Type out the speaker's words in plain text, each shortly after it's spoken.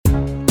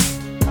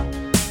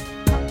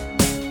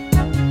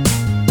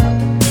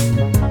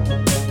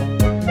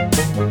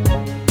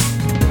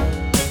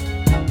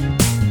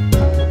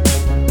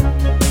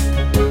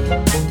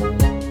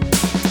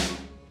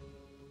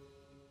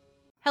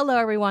Hello,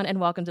 everyone, and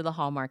welcome to the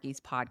Hallmarkies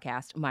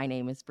podcast. My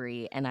name is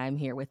Bree, and I'm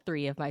here with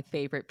three of my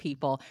favorite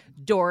people.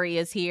 Dory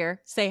is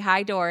here. Say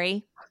hi,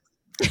 Dory.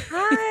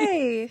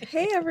 Hi.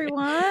 Hey,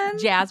 everyone.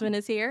 Jazzman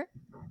is here.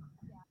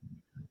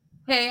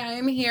 Hey, I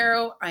am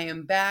here. I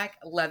am back.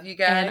 Love you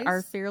guys. And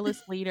our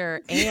fearless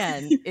leader,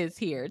 Anne, is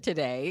here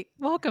today.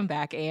 Welcome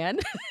back, Anne.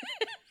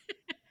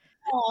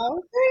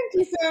 Oh,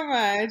 thank you so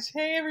much.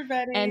 Hey,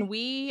 everybody. And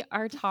we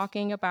are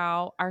talking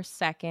about our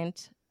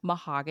second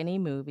Mahogany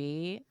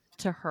movie,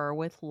 To Her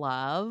With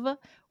Love,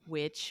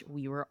 which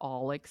we were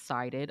all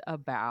excited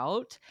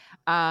about.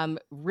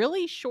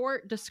 Really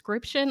short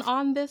description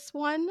on this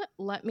one.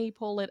 Let me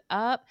pull it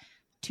up.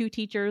 Two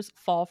teachers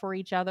fall for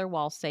each other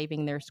while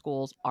saving their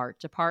school's art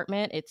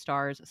department. It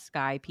stars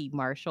Sky P.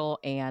 Marshall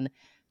and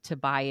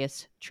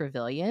Tobias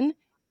Trevelyan.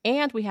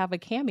 And we have a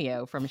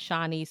cameo from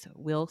Shawnice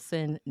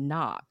Wilson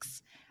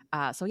Knox.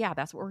 So yeah,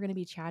 that's what we're going to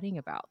be chatting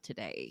about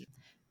today.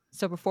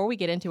 So before we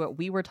get into it,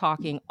 we were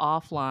talking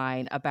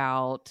offline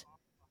about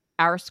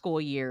our school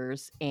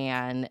years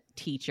and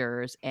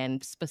teachers,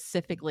 and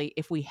specifically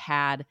if we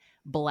had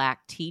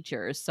Black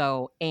teachers.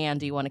 So Anne,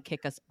 do you want to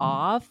kick us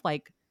off?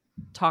 Like,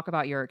 talk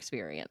about your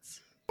experience.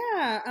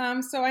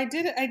 Yeah, so I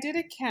did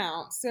a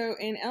count. So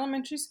in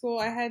elementary school,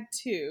 I had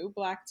 2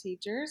 Black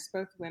teachers,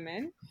 both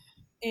women.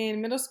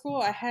 In middle school,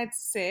 I had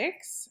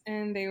 6,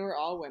 and they were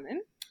all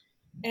women.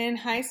 In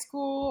high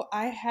school,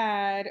 I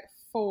had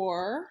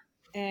 4,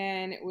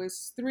 and it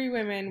was 3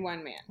 women,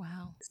 1 man.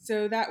 Wow.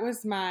 So that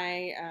was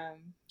my,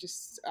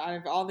 just out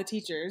of all the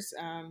teachers,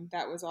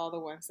 that was all the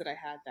ones that I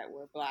had that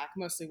were Black,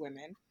 mostly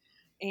women.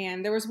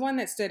 And there was one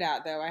that stood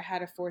out, though. I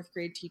had a 4th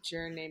grade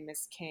teacher named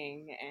Miss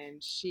King,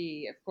 and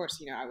she, of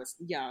course, I was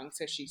young,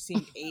 so she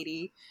seemed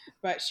 80,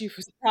 but she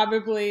was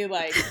probably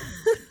like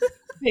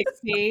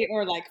 60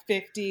 or like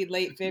 50,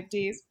 late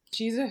 50s.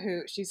 She's a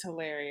hoot. She's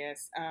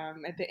hilarious.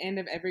 At the end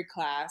of every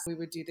class, we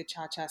would do the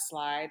cha-cha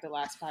slide the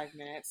last 5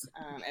 minutes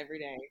every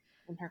day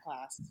in her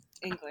class,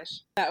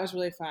 English. That was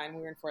really fun.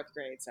 We were in 4th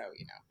grade, so,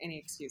 any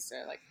excuse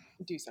to like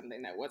do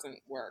something that wasn't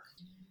work.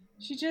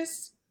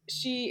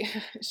 She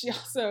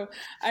also,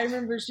 I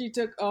remember she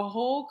took a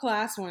whole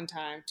class one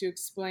time to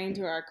explain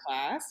to our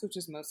class, which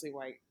was mostly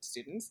white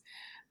students,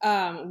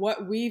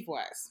 what weave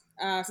was.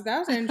 So that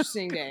was an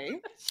interesting day.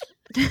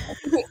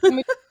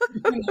 In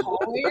the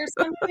hallway or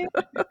something.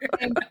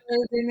 And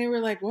so then they were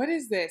like, "What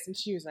is this?" And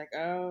she was like,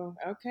 "Oh,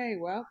 okay.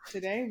 Well,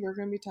 today we're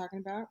going to be talking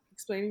about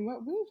explaining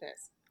what weave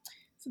is."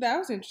 So that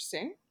was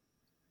interesting.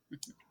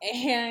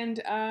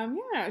 And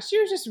yeah, she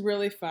was just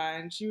really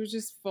fun. She was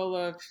just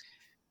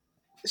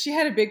she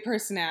had a big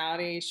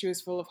personality. She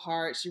was full of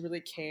heart. She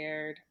really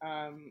cared.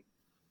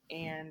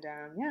 And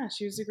yeah,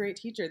 she was a great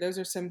teacher. Those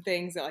are some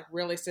things that like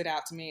really stood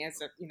out to me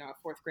as a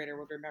 4th grader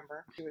would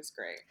remember. She was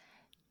great.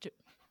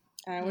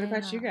 What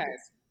about you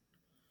guys?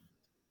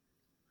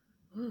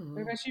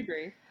 What about you,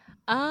 Bree?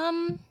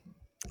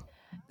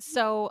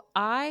 So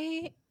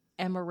I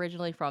am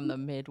originally from the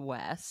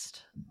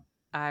Midwest.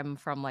 I'm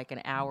from like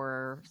an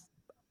hour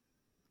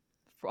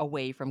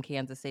away from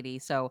Kansas City.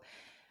 So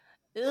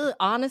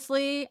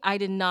honestly, I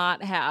did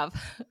not have,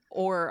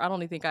 or I don't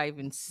even think I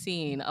even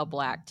seen a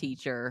Black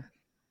teacher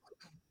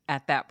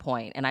at that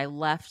point. And I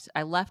left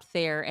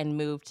there and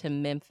moved to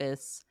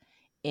Memphis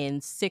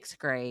in 6th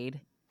grade.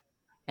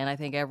 And I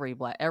think every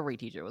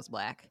teacher was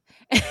Black.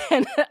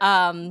 And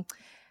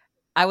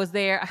I was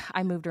there.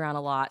 I moved around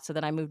a lot. So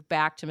then I moved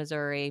back to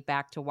Missouri,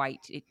 back to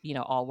white,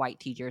 all white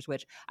teachers,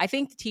 which I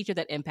think the teacher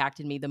that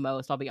impacted me the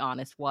most, I'll be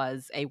honest,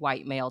 was a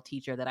white male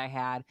teacher that I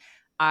had.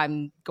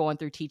 I'm going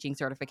through teaching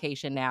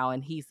certification now,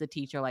 and he's the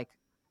teacher, like,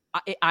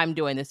 I'm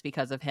doing this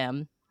because of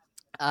him.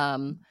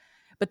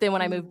 But then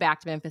when I moved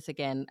back to Memphis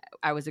again,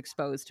 I was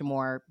exposed to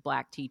more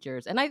Black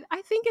teachers. And I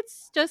think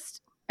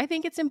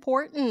it's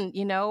important,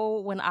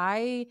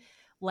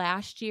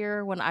 last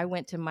year when I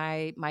went to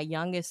my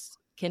youngest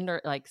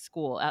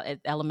school,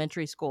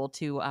 elementary school,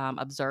 to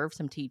observe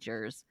some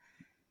teachers.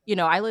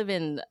 I live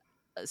in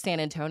San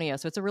Antonio,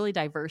 so it's a really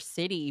diverse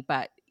city.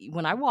 But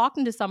when I walked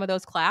into some of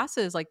those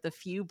classes, like the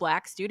few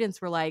Black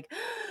students were like,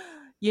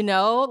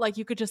 like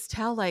you could just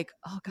tell, like,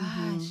 oh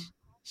gosh,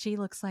 she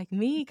looks like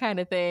me, kind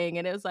of thing.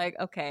 And it was like,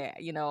 okay,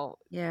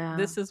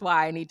 this is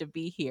why I need to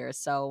be here.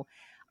 So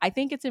I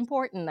think it's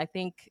important.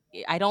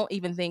 I don't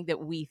even think that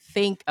we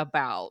think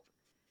about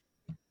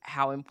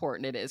how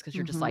important it is because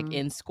you're just like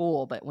in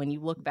school. But when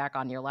you look back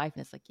on your life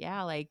and it's like,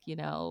 yeah, like,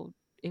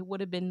 it would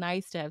have been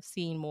nice to have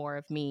seen more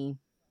of me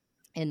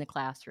in the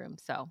classroom.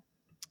 So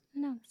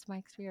no, that's my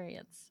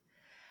experience.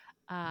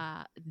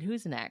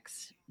 Who's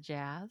next?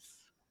 Jazz?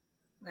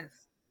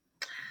 That's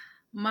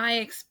my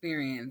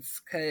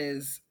experience,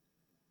 because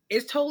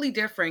it's totally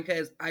different,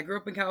 because I grew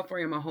up in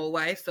California my whole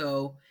life.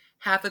 So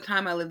half the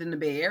time I lived in the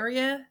Bay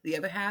Area. The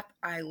other half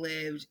I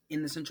lived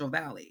in the Central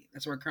Valley.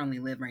 That's where I currently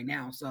live right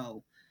now.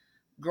 So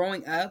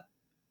growing up,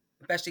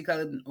 especially because I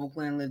lived in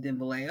Oakland, lived in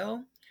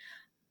Vallejo,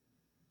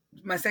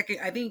 I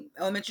think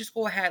elementary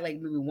school I had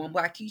like maybe 1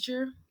 Black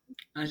teacher.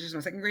 She was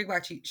my second grade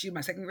she was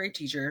my second grade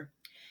teacher.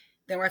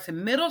 Then when I went to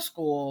middle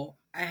school,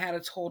 I had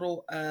a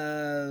total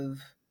of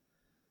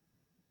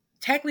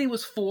technically it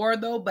was 4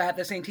 though, but I had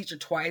the same teacher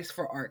twice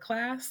for art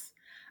class.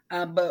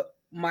 But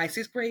my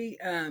 6th grade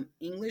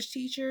English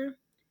teacher,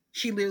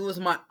 she literally was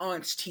my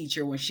aunt's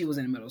teacher when she was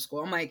in middle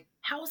school. I'm like,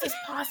 how is this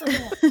possible?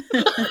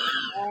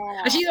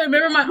 Wow. And she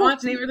remember my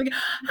aunt's name. Like,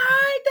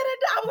 hi, da, da,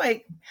 da. I'm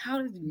like,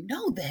 how did you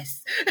know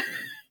this?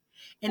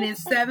 And in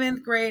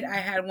 7th grade, I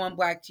had one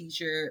black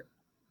teacher.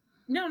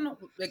 No,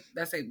 like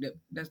that's 3.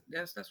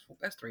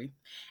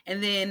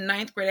 And then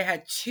 9th grade, I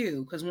had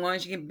 2 because one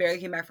she barely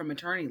came back from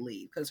maternity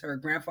leave because her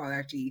grandfather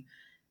actually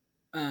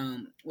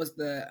was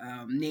the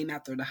name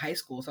after the high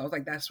school. So I was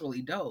like, that's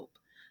really dope.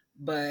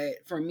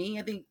 But for me,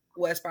 I think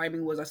what inspired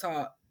me was I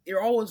saw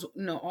they're always,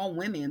 all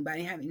women, but I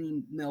didn't have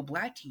any male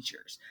black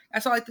teachers. I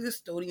saw like the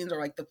custodians or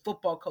like the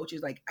football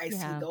coaches. Like I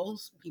see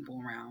those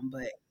people around,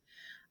 but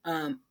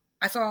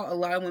I saw a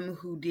lot of women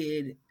who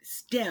did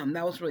STEM.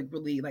 That was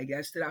really like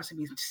that stood out to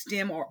me.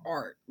 STEM or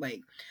art.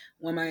 Like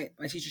when my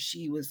teacher,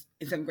 she was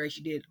in 7th grade,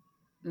 she did,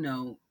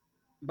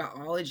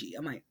 biology.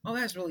 I'm like, oh,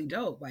 that's really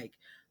dope. Like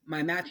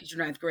my math teacher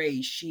in 9th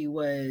grade, she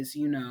was,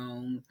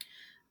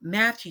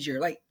 math teacher.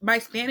 Like my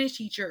Spanish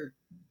teacher,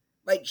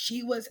 like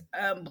she was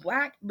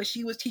black, but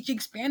she was teaching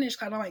Spanish.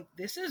 Kind of like,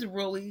 this is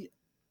really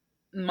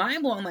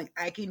mind blowing. Like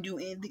I can do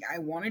anything I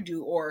want to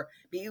do or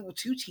be able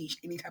to teach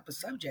any type of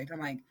subject. I'm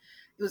like,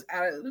 it was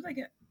like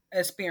an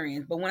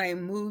experience. But when I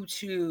moved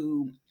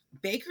to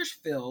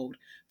Bakersfield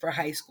for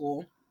high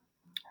school,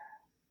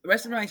 the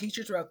rest of my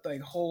teachers throughout the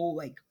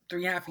whole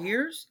 3.5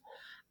 years,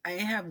 I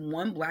didn't have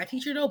one black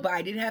teacher though, but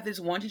I did have this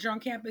one teacher on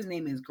campus.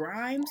 Name is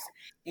Grimes,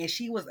 and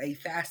she was a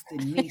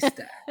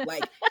fashionista.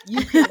 Like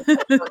you can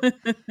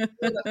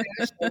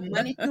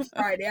Monday through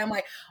Friday. I'm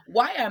like,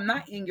 why am I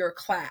not in your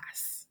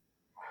class?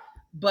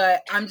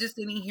 But I'm just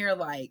sitting here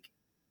like,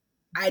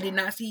 I did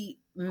not see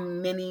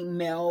many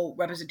male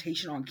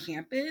representation on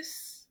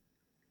campus.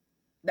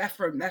 That's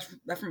from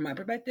my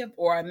perspective,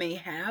 or I may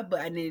have,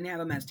 but I didn't have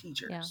them as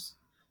teachers,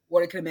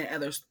 or it could have been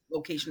other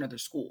location, other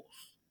schools.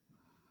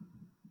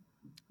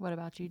 What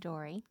about you,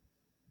 Dory?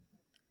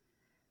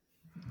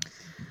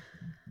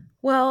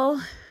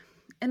 Well,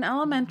 in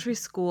elementary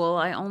school,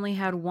 I only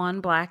had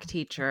one black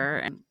teacher,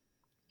 and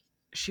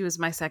she was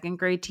my 2nd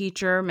grade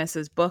teacher,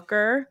 Mrs.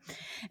 Booker,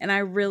 and I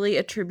really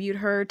attribute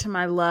her to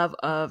my love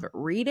of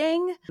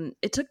reading.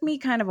 It took me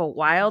kind of a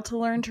while to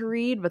learn to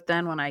read, but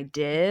then when I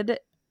did,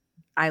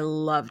 I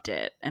loved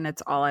it, and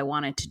it's all I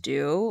wanted to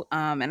do.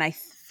 And I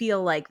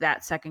feel like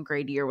that 2nd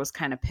grade year was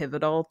kind of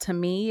pivotal to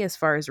me as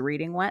far as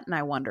reading went, and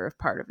I wonder if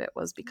part of it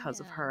was because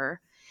of her.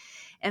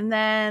 And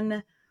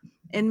then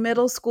in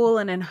middle school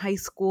and in high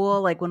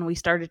school, like when we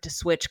started to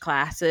switch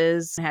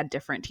classes and had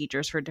different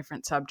teachers for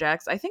different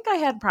subjects, I think I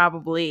had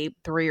probably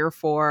 3 or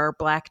 4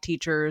 black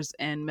teachers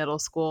in middle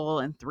school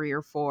and 3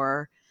 or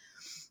 4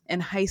 in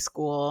high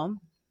school.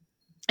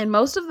 And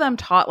most of them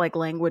taught like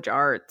language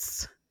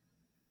arts,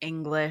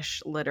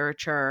 English,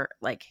 literature,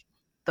 like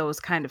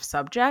those kind of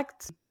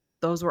subjects.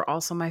 Those were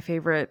also my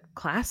favorite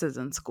classes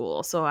in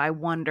school. So I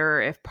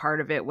wonder if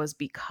part of it was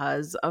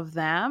because of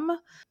them.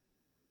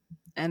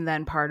 And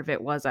then part of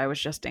it was I was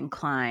just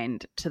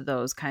inclined to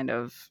those kind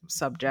of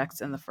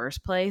subjects in the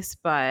first place.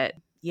 But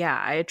yeah,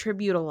 I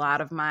attribute a lot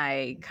of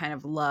my kind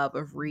of love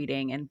of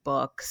reading and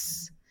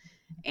books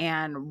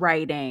and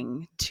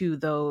writing to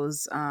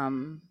those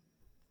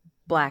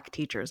black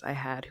teachers I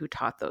had who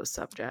taught those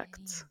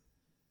subjects.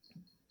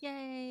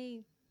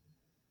 Yay.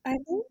 I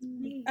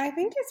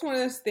think it's one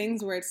of those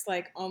things where it's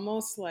like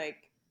almost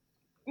like,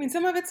 I mean,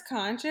 some of it's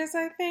conscious,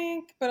 I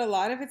think, but a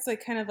lot of it's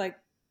like kind of like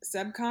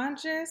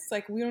subconscious.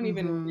 Like we don't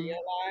even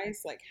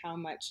realize like how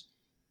much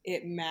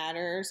it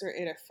matters or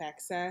it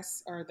affects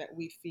us, or that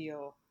we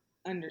feel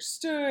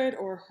understood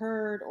or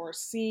heard or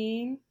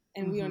seen,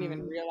 and we don't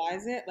even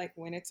realize it. Like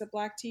when it's a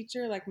black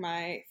teacher, like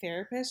my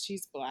therapist,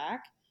 she's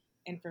black,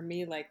 and for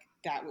me, like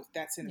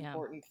that's an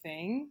important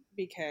thing,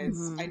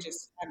 because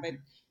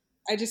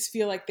I just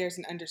feel like there's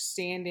an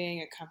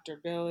understanding, a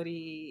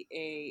comfortability,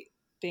 a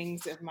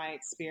things of my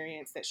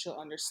experience that she'll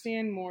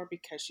understand more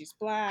because she's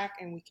black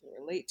and we can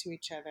relate to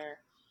each other.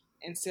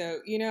 And so,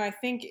 I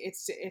think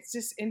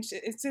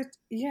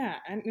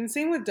and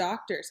same with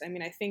doctors. I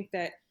mean, I think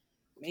that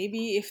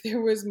maybe if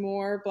there was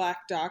more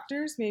black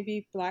doctors,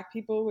 maybe black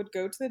people would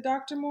go to the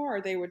doctor more,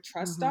 or they would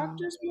trust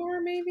doctors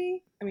more,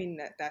 maybe. I mean,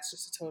 that's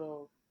just a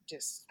total,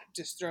 just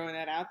throwing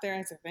that out there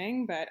as a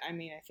thing. But I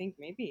mean, I think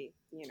maybe,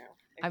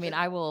 I mean,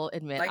 I will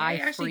admit, like,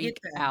 I freak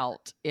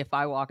out if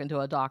I walk into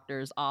a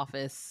doctor's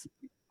office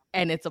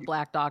and it's a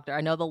black doctor.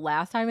 I know the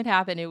last time it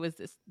happened, it was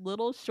this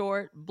little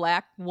short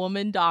black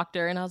woman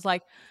doctor, and I was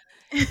like,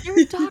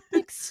 "You're Doc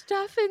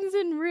McStuffins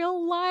in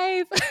real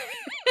life."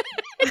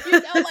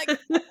 Like,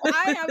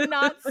 I have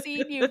not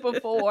seen you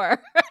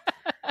before.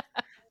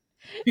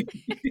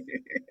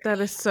 That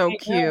is so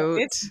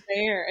cute. It's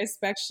rare,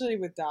 especially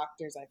with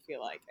doctors. I feel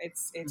like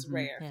it's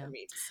rare for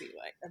me to see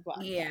like a black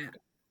doctor.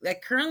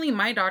 Like currently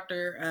my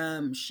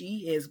doctor,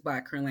 she is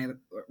black currently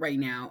right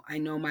now. I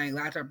know my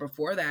last doctor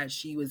before that,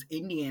 she was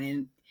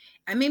Indian,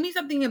 and maybe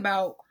something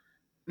about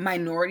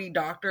minority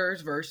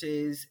doctors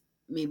versus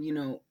maybe,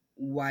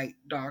 white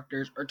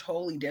doctors are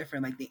totally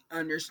different. Like, they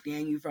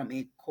understand you from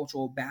a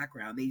cultural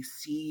background. They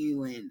see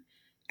you and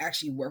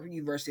actually work with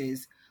you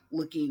versus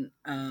looking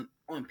on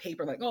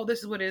paper like, oh, this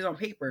is what it is on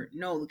paper.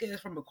 No, look at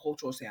this from a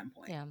cultural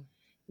standpoint. Yeah.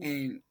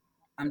 And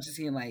I'm just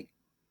seeing, like,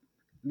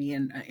 me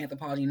and an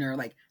anthropology nerd,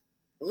 like,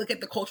 look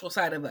at the cultural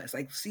side of us,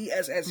 like, see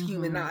us as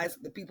human, not as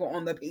the people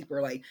on the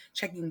paper, like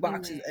checking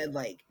boxes and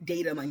like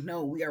data. I'm like,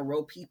 no, we are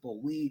real people.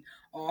 We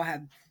all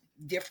have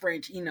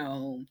different,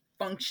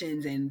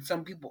 functions, and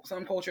some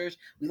cultures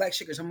we like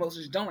sugar, some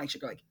cultures don't like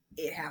sugar. Like,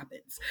 it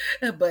happens.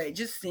 But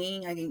just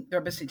seeing, I think,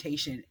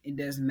 representation, it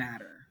does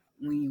matter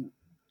when you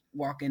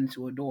walk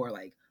into a door.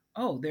 Like,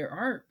 oh, there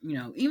are,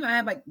 even I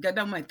have, like, got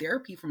done my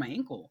therapy for my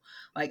ankle.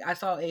 Like, I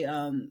saw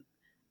a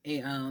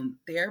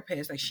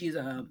therapist, like, she's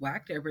a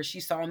black therapist.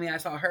 She saw me, I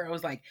saw her. I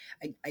was like,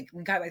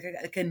 we got like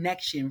a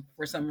connection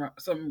for some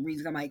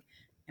reason. I'm like,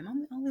 am I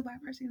the only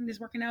black person that's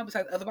working out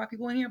besides other black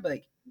people in here? But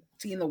like,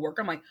 seeing the work,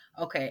 I'm like,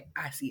 okay,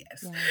 I see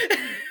us. Yeah.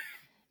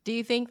 Do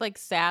you think, like,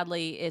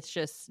 sadly, it's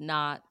just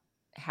not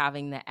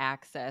having the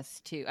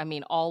access to, I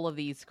mean, all of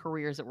these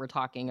careers that we're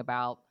talking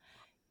about,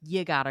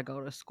 you gotta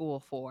go to school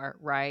for,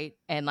 right?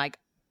 And, like,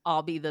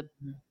 I'll be the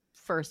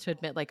first to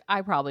admit, like,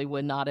 I probably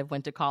would not have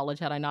went to college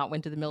had I not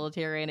went to the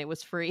military and it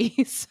was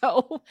free.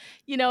 So,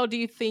 do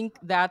you think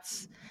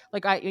that's,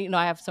 like,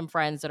 I have some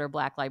friends that are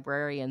black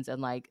librarians,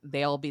 and, like,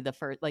 they'll be the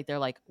first, like, they're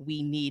like,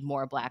 we need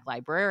more black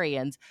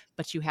librarians,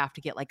 but you have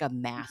to get like a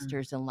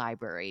master's in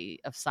library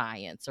of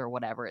science or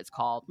whatever it's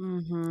called.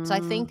 So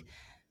I think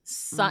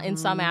in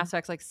some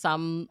aspects, like,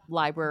 some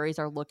libraries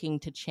are looking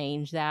to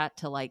change that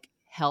to, like,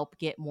 help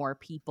get more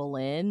people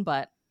in,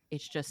 but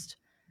it's just,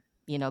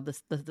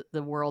 this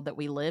the world that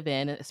we live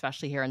in,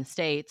 especially here in the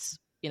States,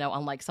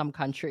 unlike some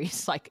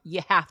countries, like,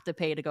 you have to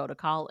pay to go to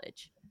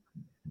college.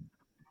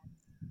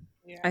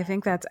 Yeah. I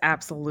think that's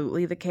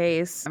absolutely the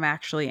case. I'm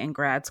actually in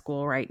grad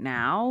school right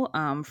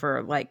now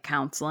for like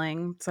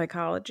counseling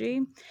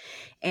psychology.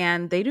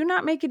 And they do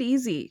not make it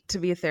easy to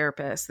be a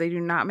therapist. They do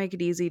not make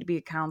it easy to be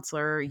a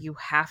counselor. You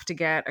have to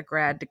get a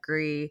grad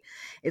degree.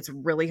 It's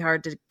really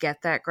hard to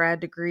get that grad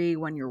degree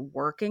when you're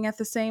working at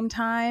the same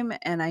time.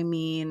 And I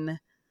mean,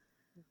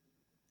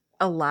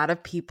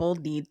 most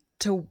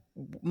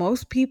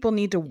people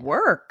need to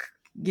work,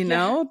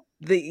 not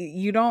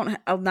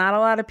a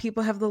lot of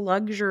people have the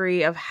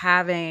luxury of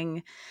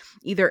having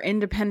either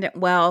independent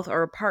wealth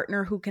or a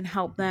partner who can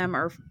help them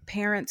or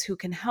parents who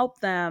can help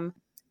them.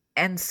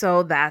 And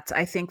so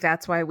I think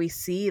that's why we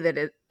see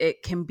that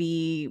it can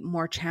be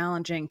more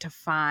challenging to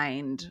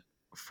find,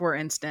 for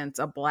instance,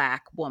 a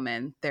Black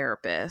woman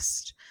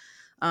therapist,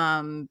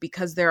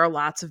 because there are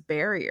lots of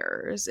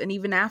barriers. And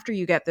even after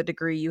you get the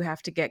degree, you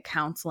have to get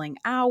counseling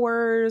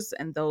hours,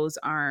 and those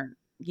aren't,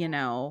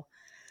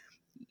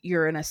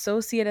 you're an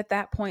associate at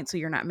that point, so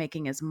you're not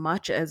making as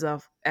much as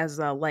a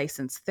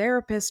licensed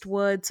therapist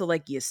would. So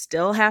like, you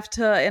still have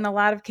to, in a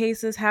lot of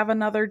cases, have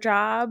another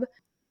job.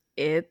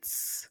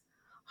 It's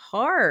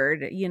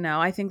hard.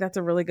 I think that's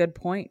a really good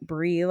point,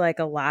 Bree. Like,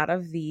 a lot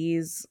of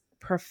these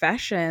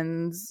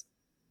professions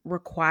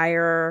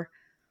require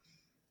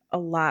a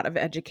lot of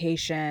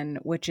education,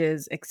 which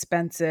is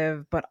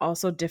expensive, but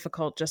also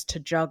difficult just to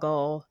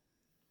juggle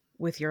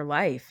with your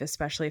life,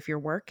 especially if you're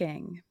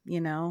working,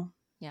 Yeah.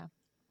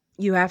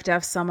 You have to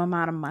have some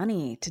amount of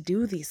money to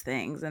do these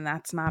things, and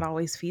that's not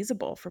always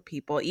feasible for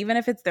people, even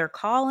if it's their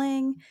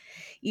calling,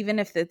 even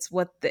if it's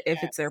if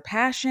it's their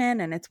passion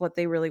and it's what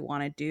they really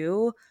want to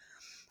do.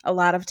 A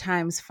lot of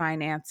times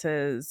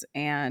finances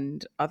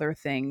and other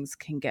things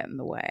can get in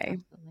the way.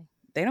 Absolutely.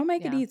 They don't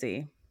make it Yeah.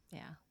 easy.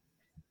 Yeah.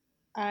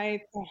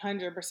 I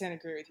 100%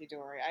 agree with you,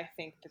 Dory. I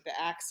think that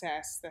the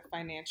access, the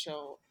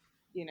financial,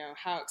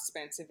 how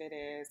expensive it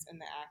is,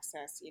 and the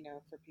access,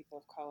 for people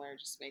of color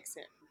just makes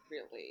it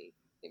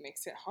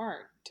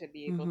hard to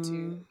be able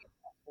to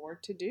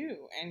afford to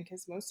do. And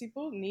because most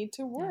people need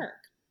to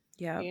work,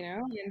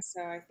 and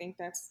so I think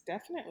that's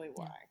definitely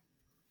why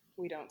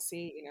we don't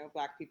see,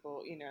 Black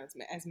people,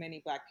 as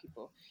many Black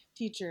people,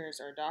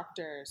 teachers or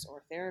doctors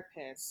or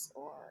therapists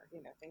or,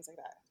 things like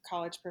that,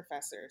 college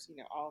professors,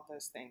 all of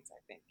those things. I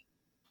think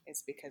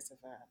it's because of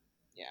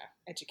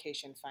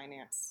education,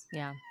 finance.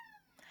 Yeah.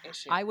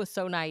 Issue. I was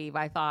so naive.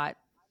 I thought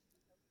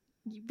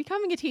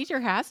becoming a teacher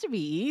has to be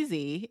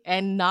easy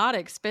and not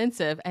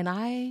expensive. And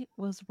I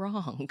was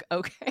wrong.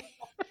 Okay.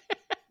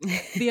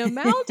 The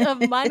amount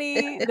of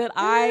money that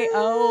I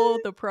owe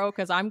the pro,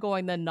 because I'm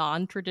going the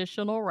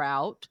non-traditional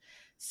route.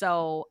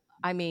 So,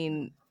 I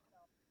mean,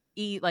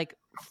 like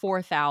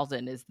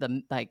 4,000 is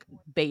the like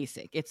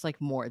basic. It's like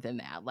more than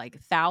that, like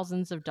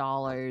thousands of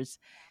dollars.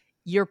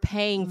 You're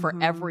paying for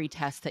every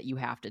test that you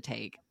have to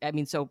take. I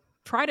mean, so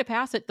try to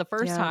pass it the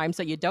first time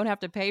so you don't have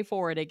to pay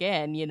for it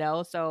again,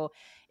 So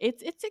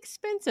it's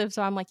expensive.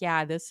 So I'm like,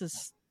 yeah, this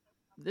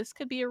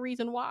could be a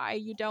reason why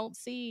you don't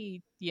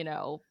see,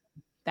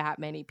 that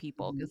many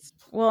people.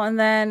 Well, and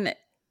then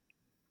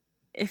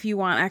if you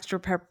want extra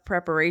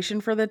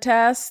preparation for the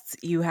tests,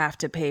 you have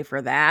to pay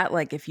for that.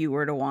 Like, if you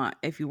were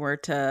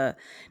to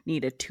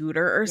need a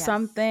tutor or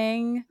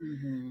something,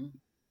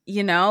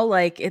 You know,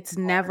 like it's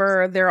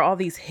never, there are all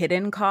these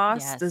hidden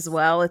costs as Yes.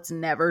 well. It's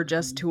never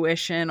just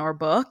tuition or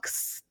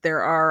books.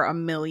 There are a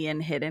million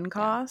hidden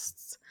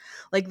costs.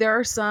 Like there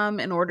are some,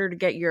 in order to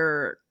get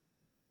your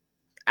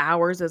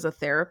hours as a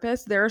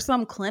therapist, there are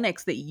some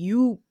clinics that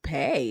you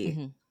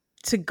pay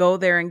to go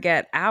there and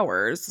get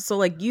hours. So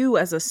like you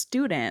as a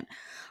student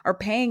are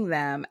paying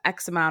them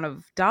X amount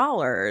of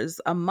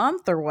dollars a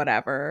month or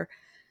whatever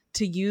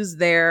to use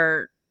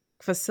their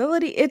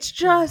facility. It's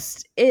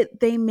just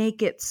they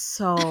make it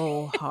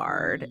so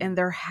hard, and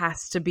there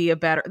has to be a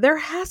better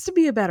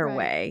Right.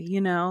 way,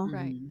 you know?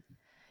 Right.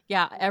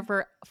 Yeah,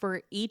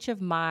 for each of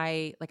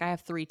my, like I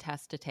have 3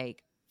 tests to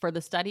take. For the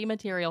study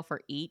material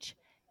for each,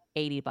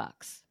 $80.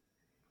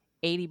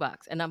 $80.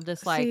 And I'm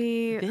just like,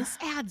 See, this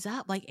adds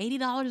up. Like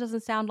 $80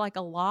 doesn't sound like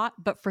a lot,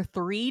 but for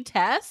 3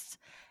 tests,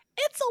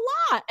 it's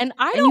a lot. And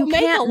I and you don't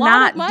make a can't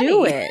lot of not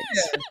do money. it.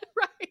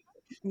 Right.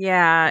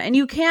 Yeah, and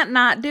you can't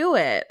not do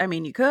it. I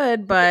mean, you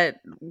could, but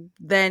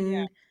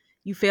then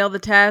you fail the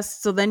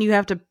test, so then you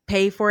have to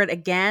pay for it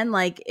again.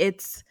 Like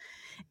it's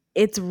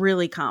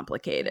really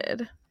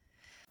complicated.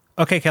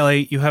 Okay,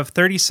 Kelly, you have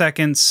 30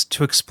 seconds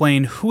to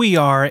explain who we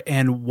are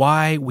and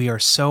why we are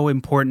so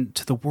important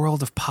to the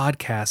world of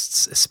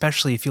podcasts,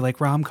 especially if you like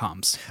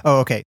rom-coms. Oh,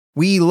 okay.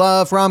 We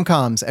love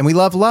rom-coms and we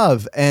love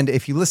love. And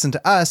if you listen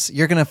to us,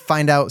 you're going to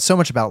find out so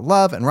much about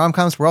love and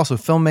rom-coms. We're also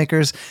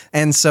filmmakers.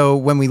 And so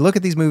when we look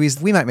at these movies,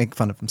 we might make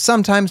fun of them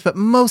sometimes, but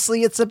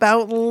mostly it's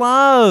about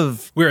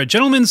love. We're a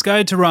gentleman's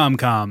guide to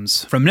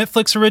rom-coms. From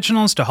Netflix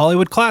originals to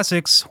Hollywood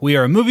classics, we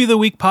are a Movie of the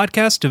Week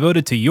podcast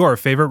devoted to your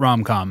favorite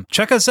rom-com.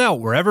 Check us out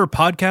wherever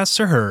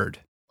podcasts are heard.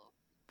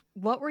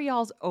 What were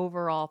y'all's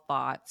overall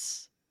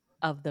thoughts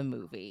of the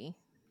movie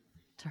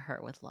To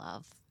Her With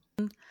Love?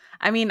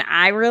 I mean,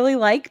 I really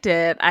liked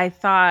it. I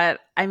thought,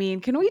 I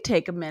mean, can we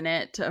take a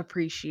minute to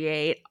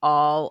appreciate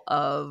all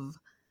of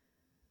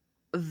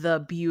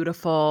the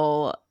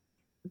beautiful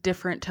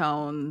different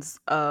tones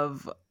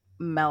of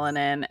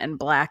melanin and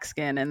black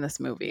skin in this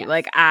movie? Yes.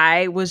 Like,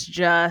 I was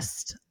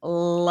just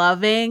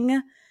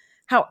loving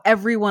how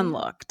everyone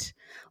looked.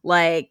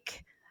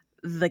 Like,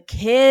 the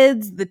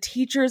kids, the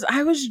teachers,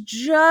 I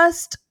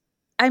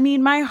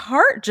mean, my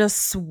heart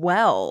just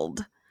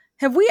swelled.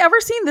 Have we ever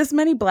seen this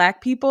many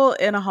black people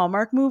in a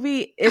Hallmark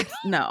movie? It's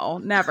no,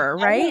 never,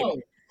 right?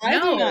 I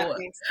do not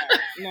think so.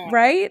 No.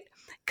 Right?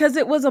 Because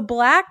it was a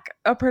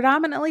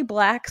predominantly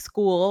black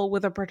school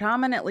with a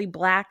predominantly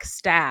black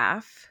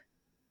staff,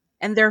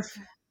 and they're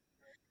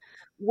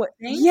with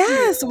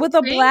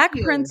a black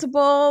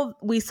principal.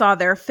 We saw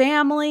their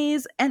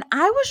families, and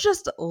I was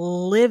just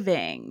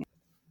living.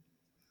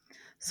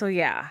 So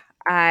yeah,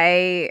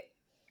 I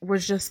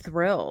was just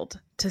thrilled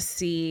to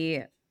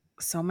see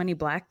so many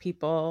black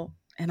people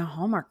in a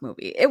Hallmark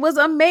movie. It was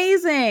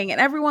amazing,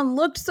 and everyone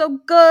looked so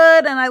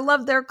good, and I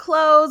loved their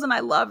clothes and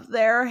I loved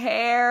their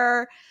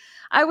hair.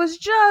 I was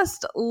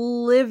just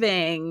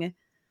living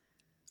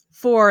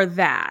for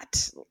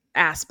that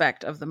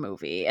aspect of the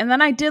movie. And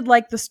then I did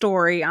like the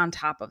story on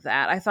top of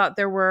that. I thought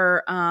there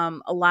were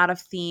a lot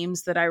of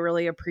themes that I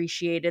really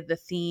appreciated. The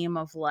theme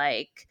of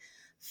like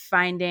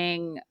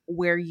finding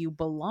where you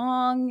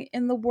belong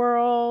in the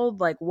world,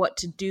 like what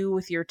to do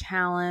with your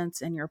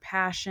talents and your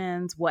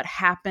passions, what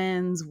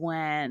happens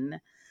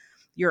when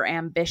your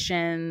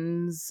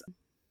ambitions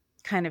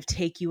kind of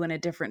take you in a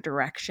different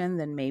direction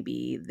than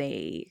maybe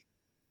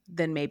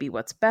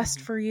what's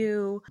best for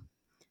you.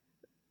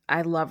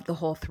 I loved the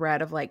whole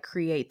thread of like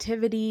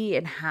creativity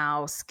and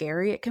how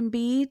scary it can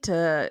be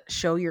to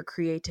show your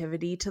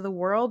creativity to the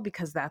world,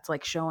 because that's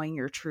like showing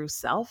your true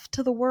self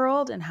to the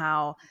world, and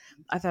how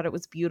I thought it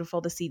was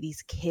beautiful to see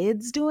these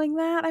kids doing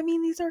that. I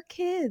mean, these are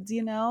kids,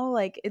 you know,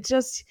 like it's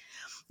just,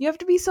 you have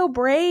to be so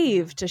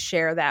brave to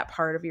share that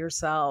part of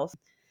yourself.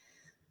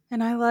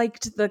 And I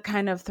liked the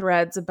kind of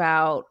threads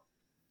about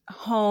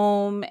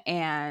home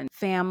and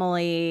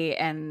family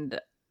and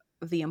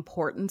the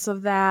importance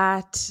of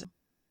that.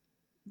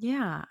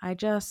 Yeah,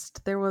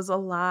 there was a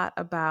lot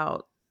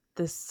about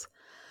this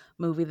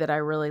movie that I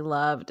really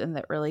loved and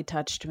that really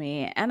touched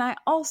me. And I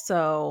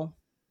also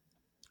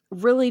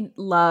really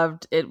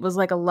loved, it was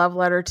like a love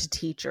letter to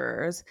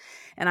teachers.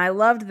 And I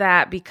loved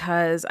that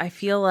because I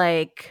feel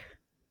like,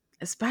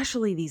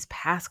 especially these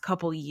past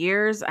couple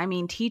years, I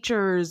mean,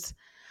 teachers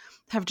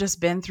have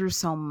just been through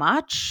so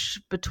much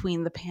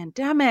between the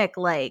pandemic,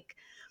 like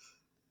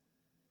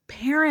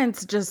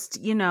parents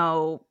just, you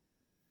know,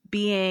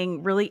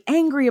 being really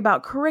angry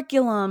about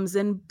curriculums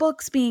and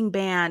books being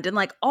banned and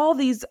like all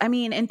these, I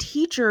mean, and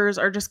teachers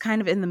are just kind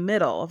of in the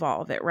middle of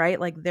all of it, right?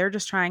 Like they're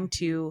just trying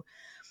to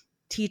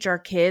teach our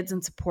kids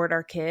and support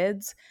our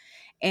kids.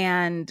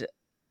 And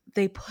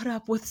they put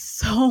up with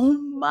so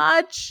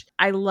much.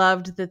 I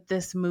loved that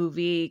this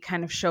movie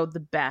kind of showed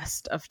the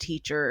best of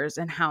teachers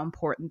and how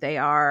important they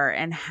are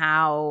and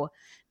how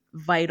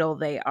vital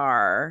they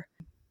are.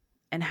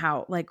 And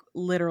how, like,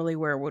 literally,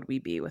 where would we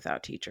be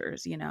without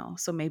teachers, you know?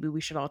 So maybe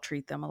we should all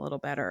treat them a little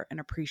better and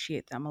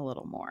appreciate them a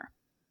little more.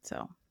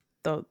 So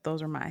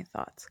those are my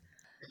thoughts.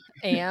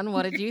 Anne,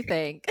 what did you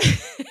think?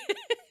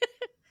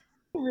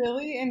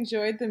 Really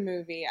enjoyed the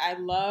movie. I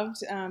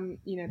loved,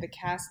 the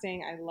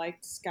casting. I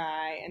liked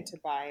Sky and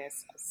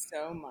Tobias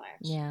so much.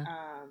 Yeah.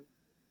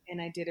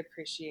 And I did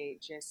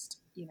appreciate just,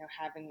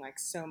 having like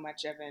so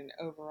much of an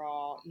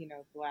overall,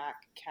 black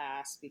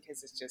cast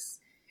because it's just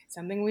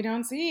something we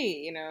don't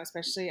see,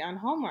 especially on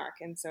Hallmark.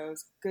 And so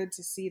it's good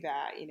to see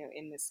that,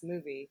 in this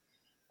movie.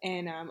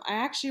 And I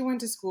actually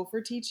went to school for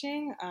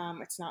teaching.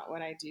 It's not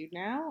what I do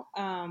now,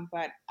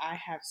 but I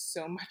have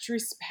so much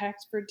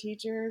respect for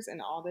teachers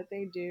and all that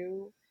they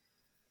do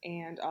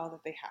and all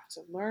that they have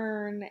to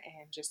learn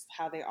and just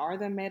how they are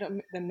the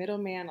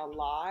middleman a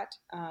lot.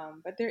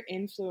 But their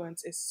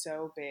influence is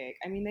so big.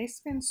 I mean, they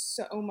spend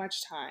so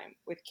much time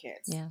with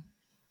kids. Yeah.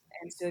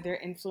 And so their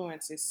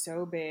influence is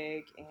so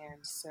big.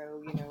 And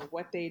so,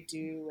 what they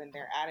do and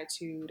their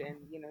attitude and,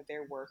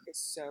 their work is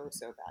so,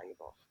 so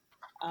valuable.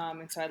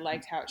 And so I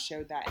liked how it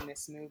showed that in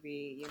this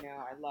movie.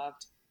 I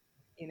loved,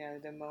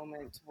 the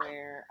moment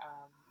where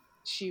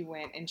she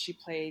went and she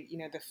played,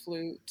 the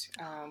flute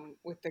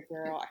with the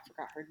girl. I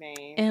forgot her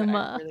name, Emma. but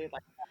I really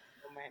liked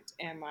that moment.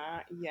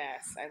 Emma,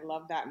 yes, I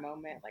love that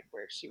moment, like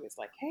where she was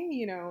like,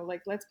 "Hey,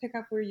 like let's pick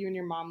up where you and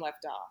your mom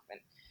left off," and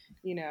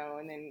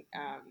and then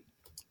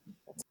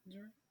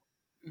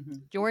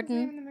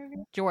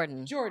Jordan.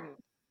 Jordan.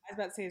 I was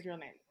about to say his real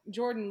name.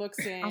 Jordan looks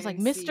in. I was like,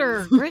 and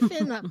Mr. sees-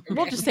 Griffin.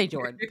 We'll just say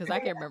Jordan because I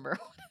can't remember.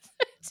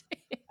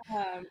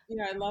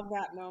 I love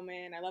that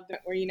moment. I love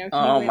that where he went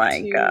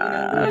my to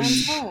gosh.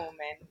 Leon's home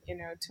and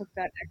took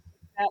that extra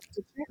step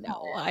to check No,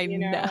 on I him.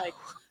 know. Like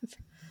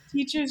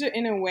teachers are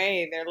in a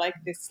way they're like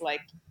this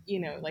like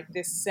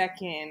this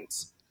second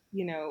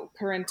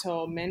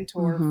parental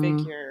mentor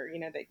figure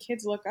that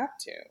kids look up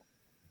to.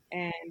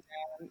 And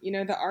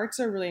the arts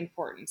are really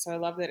important, so I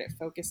love that it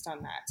focused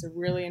on that. It's a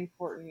really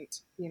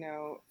important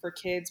for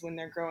kids when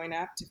they're growing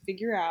up to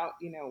figure out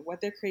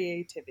what their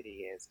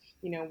creativity is,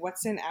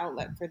 what's an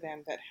outlet for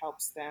them that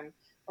helps them,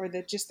 or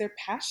that just their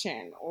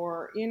passion,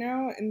 or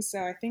and so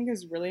I think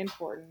is really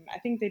important. I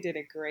think they did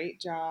a great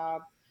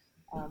job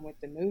with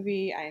the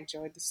movie. I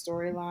enjoyed the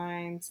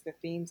storylines, the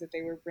themes that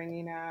they were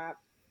bringing up.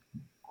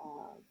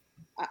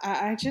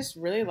 I just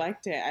really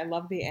liked it. I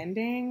love the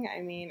ending.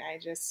 I mean,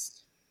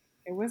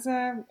 it was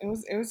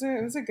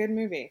a good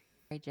movie.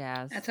 Hey,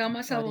 Jazz. I told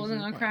myself I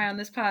wasn't going to cry on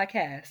this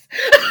podcast.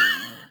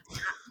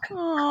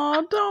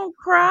 Oh, don't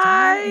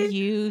cry. Don't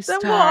you Then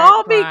start we'll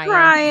all be Because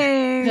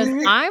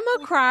crying. I'm a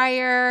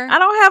crier. I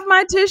don't have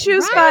my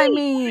tissues by Right.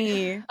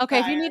 me. Okay,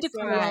 if you need to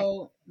cry.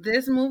 So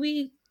this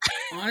movie,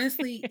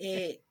 honestly,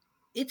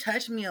 it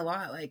touched me a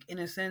lot, like in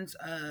a sense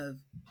of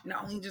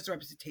not only just the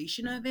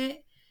representation of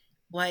it,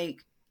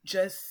 like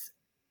just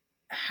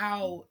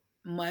how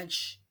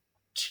much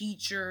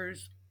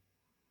teachers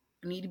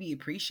need to be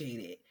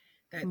appreciated.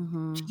 That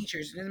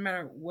teachers, it doesn't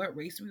matter what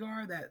race we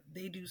are, that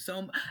they do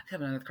so much.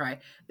 Have another cry.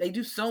 They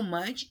do so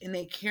much and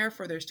they care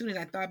for their students.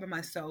 I thought about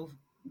myself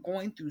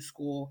going through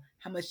school,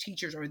 how much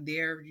teachers are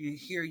there to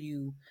hear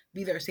you,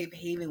 be their safe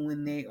haven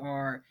when they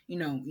are,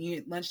 you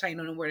at lunchtime, you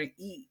don't know where to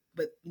eat,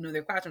 but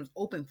their classroom's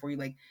open for you.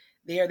 Like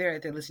they are there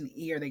at their listening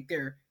ear, like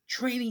they're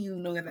training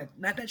you, that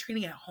not that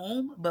training at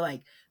home, but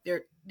like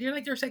they're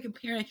like their second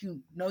parent.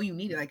 You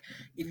need it. Like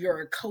if you're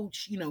a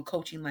coach,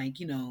 coaching like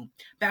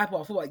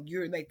basketball, football,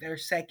 you're like their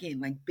second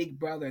like big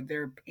brother,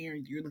 their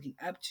parent you're looking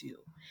up to,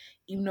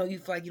 even though you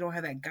feel like you don't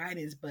have that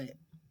guidance. But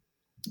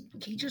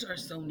teachers are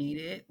so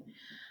needed.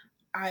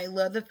 I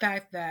love the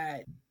fact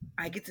that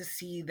I get to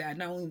see that.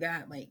 Not only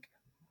that, like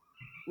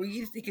we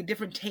get to take a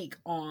different take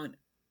on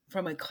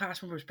from a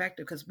classroom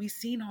perspective, because we've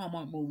seen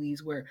Hallmark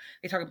movies where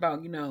they talk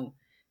about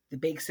the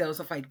bake sales,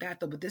 stuff like that,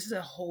 though. But this is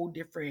a whole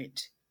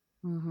different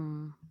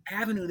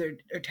avenue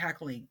they're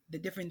tackling. The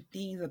different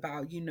things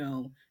about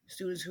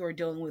students who are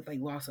dealing with like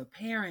loss of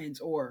parents,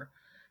 or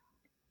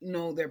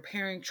their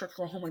parent trucks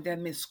from home, like that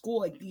miss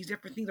school, like these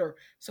different things, or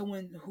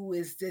someone who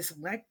is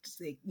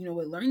dyslexic,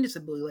 with learning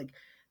disability. Like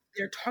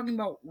they're talking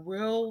about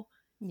real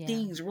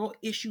things, real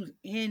issues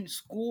in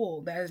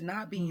school that is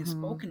not being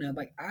spoken of.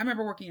 Like I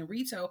remember working in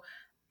retail.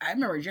 I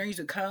remember Jerry used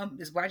to come,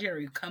 this black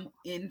Jerry would come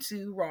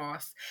into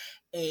Ross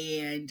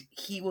and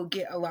he will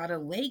get a lot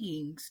of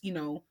leggings,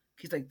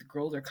 because like the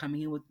girls are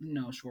coming in with,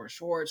 short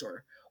shorts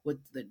or with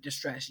the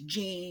distressed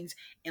jeans.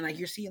 And like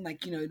you're seeing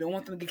like, you don't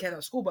want them to get cast out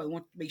of school, but you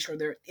want to make sure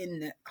they're in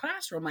the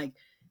classroom. Like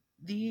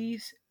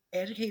these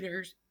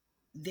educators,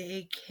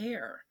 they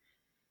care.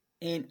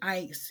 And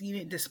I seen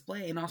it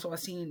display, and also I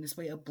seen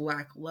display of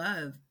Black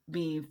love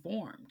being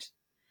formed.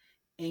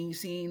 And you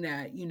seeing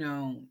that,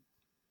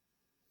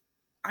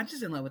 I'm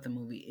just in love with the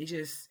movie.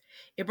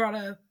 It brought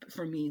up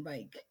for me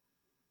like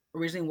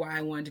originally why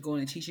I wanted to go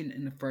into teaching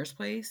in the first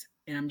place.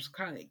 And I'm just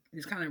kind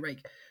of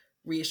like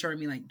reassuring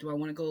me, like, do I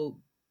want to go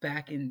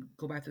back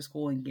to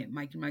school and get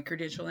my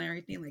credential and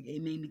everything? Like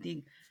it made me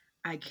think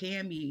I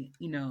can be,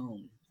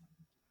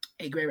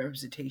 a great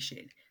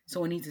representation.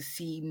 Someone needs to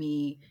see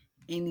me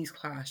in these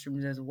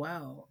classrooms as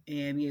well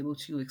and be able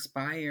to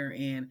inspire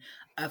and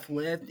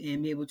uplift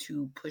and be able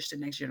to push the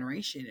next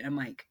generation. And I'm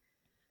like,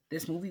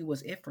 this movie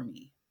was it for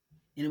me.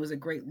 And it was a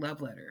great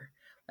love letter.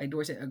 like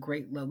Dory said, a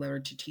great love letter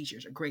to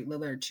teachers, a great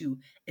love letter to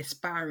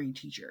aspiring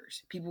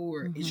teachers, people who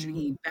are interested in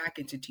getting back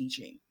into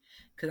teaching.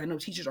 Because I know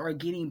teachers are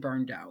getting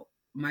burned out.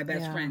 My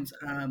best friend's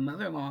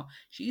mother-in-law,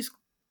 she's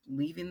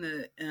leaving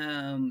the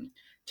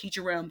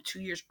teacher realm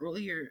 2 years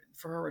earlier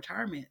for her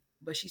retirement.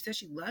 But she said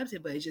she loves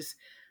it, but it's just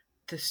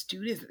the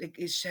students, it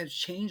has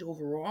changed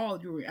overall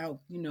throughout,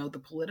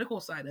 the political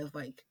side of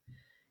like,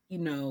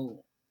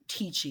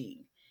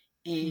 teaching.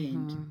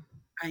 And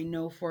I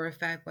know for a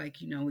fact, like,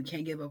 we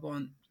can't give up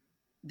on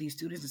these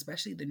students,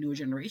 especially the newer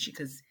generation,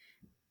 because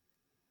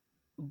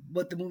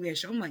what the movie has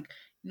shown, like,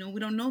 we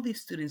don't know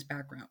these students'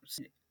 backgrounds.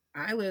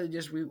 I literally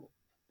just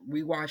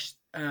rewatched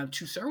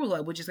To Serve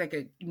Love, which is like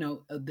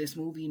this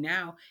movie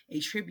now, a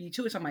tribute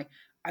to it. So I'm like,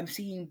 I'm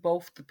seeing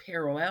both the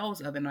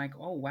parallels of it, and like,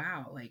 oh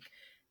wow, like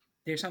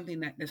there's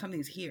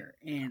something's here,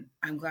 and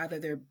I'm glad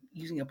that they're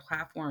using a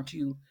platform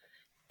to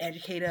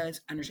educate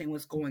us, understand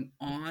what's going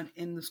on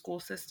in the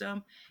school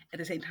system. At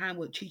the same time,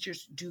 what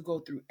teachers do go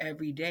through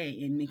every day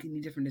in making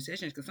these different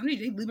decisions, because sometimes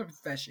they leave a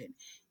profession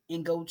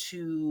and go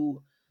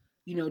to,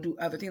 do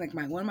other things.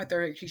 Like one of my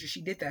third grade teachers,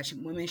 she did that.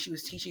 When she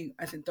was teaching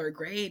us in third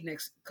grade,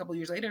 next couple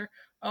years later,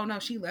 oh no,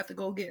 she left to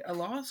go get a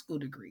law school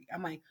degree.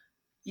 I'm like,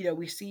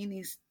 we've seen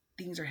these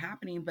things are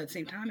happening, but at the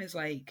same time, it's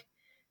like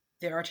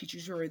there are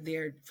teachers who are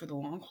there for the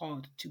long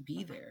haul to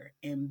be there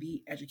and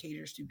be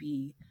educators, to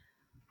be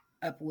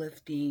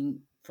uplifting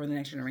for the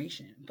next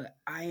generation. But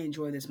I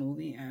enjoy this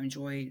movie. I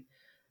enjoyed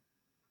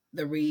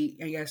get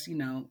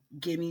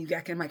me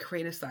back in my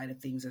creative side of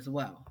things as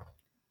well.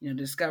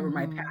 Discover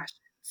my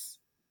passions.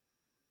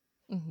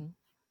 Mm-hmm.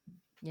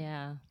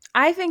 Yeah.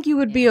 I think you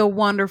would be a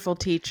wonderful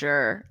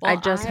teacher. Well, I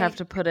just have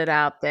to put it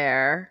out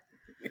there.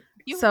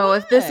 You So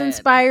if this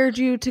inspired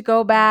you to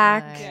go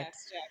back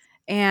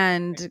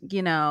and,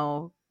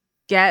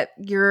 get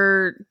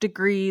your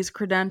degrees,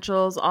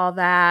 credentials, all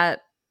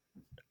that,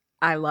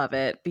 I love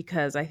it,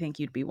 because I think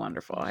you'd be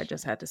wonderful. I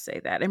just had to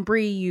say that. And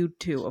Bree, you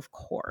too, of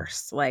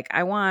course. Like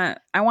I want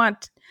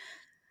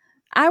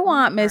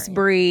Miss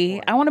Bree.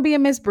 I want to be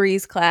in Miss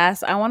Bree's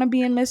class. I want to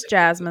be in Miss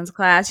Jazzman's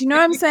class. You know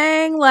what I'm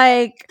saying?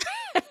 Like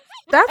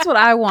that's what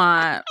I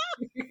want.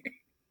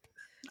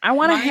 I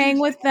want to hang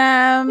with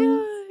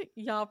them.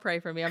 Y'all pray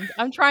for me.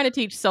 I'm trying to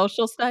teach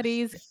social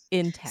studies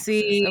in Texas.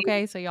 See,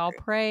 okay, so y'all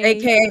pray.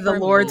 AKA the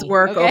Lord's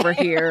work okay? over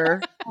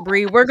here,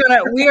 Bree. We are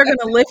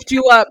gonna lift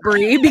you up,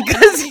 Bree,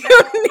 because you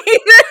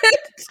need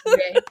it.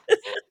 Okay.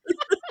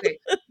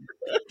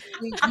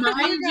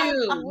 Mind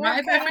you,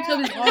 my best friend tells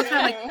me all the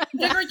time, like, you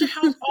decorate your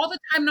house all the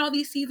time in all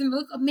these seasons,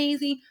 look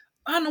amazing.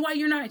 I don't know why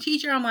you're not a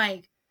teacher. I'm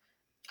like,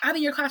 I'm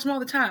in your classroom all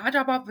the time. I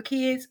drop off the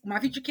kids, my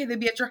future kids, they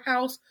be at your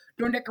house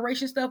doing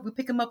decoration stuff. We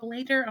pick them up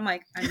later. I'm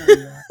like, I know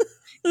you are.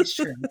 It's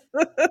true.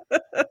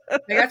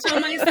 Like I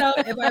tell myself,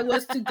 if I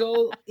was to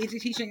go into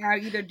teaching, I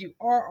would either do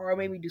art or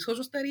maybe do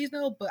social studies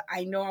though. But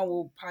I know I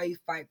will probably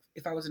fight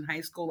if I was in high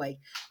school. Like,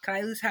 can I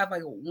at least have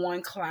like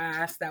one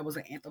class that was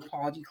an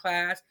anthropology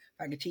class?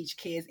 If I could teach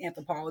kids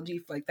anthropology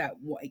for like that,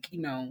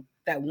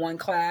 that one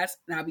class,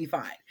 and I'll be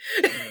fine.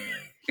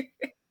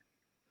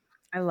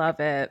 I love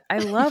it. I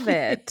love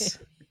it.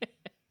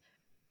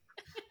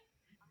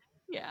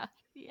 Yeah.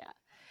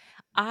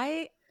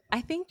 I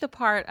think the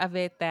part of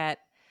it that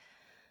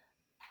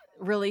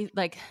really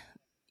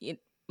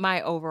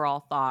my overall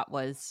thought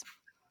was,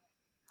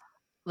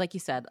 like you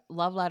said,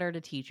 love letter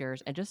to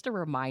teachers, and just a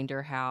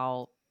reminder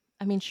how,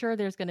 sure,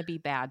 there's going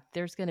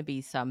to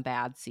be some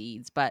bad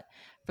seeds, but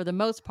for the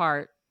most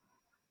part,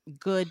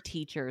 good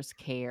teachers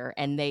care,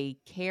 and they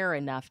care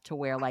enough to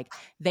where, like,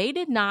 they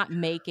did not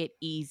make it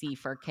easy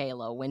for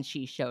Kayla when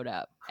she showed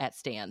up at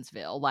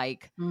Stansville.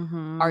 Like,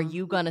 are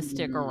you going to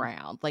stick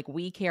around? Like,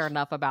 we care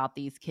enough about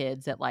these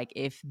kids that, like,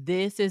 if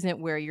this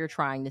isn't where you're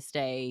trying to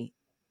stay,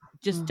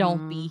 just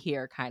don't be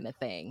here, kind of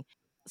thing.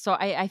 So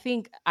I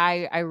think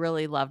I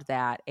really loved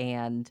that.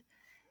 And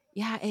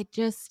yeah, it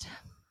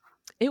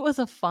was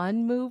a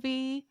fun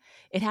movie.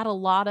 It had a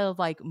lot of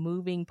like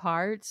moving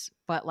parts,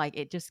 but like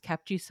it just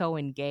kept you so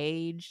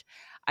engaged.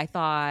 I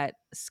thought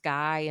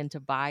Sky and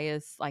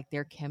Tobias, like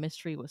their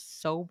chemistry was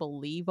so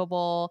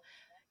believable.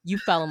 You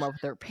fell in love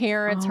with her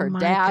parents, her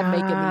dad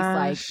making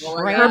these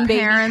like her baby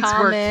parents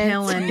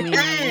comments. were killing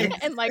me.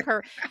 And like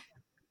her.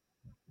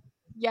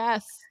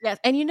 Yes.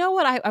 And you know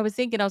what I was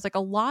thinking? I was like, a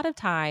lot of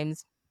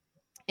times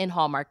in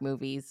Hallmark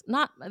movies,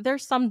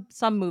 there's some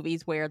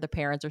movies where the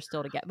parents are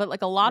still together, but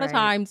like a lot of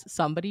times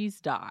somebody's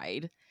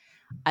died.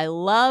 I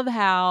love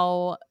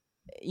how,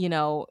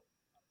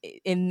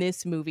 in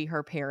this movie,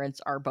 her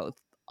parents are both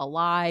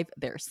alive.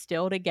 They're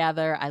still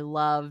together. I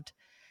loved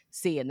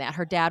seeing that.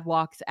 Her dad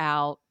walks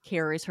out,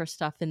 carries her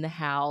stuff in the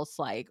house.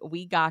 Like,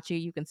 we got you.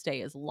 You can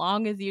stay as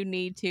long as you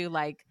need to.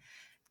 Like,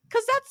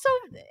 because that's so,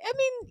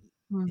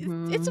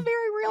 it's a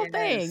very real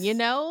thing,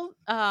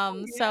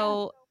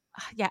 So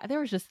yeah, there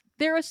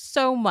was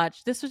so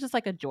much. This was just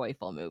like a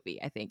joyful movie.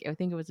 I think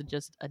it was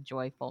just a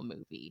joyful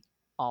movie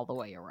all the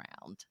way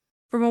around.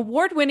 From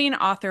award-winning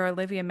author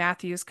Olivia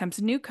Matthews comes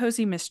a new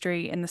cozy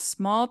mystery in the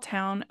small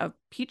town of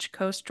Peach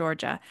Coast,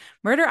 Georgia.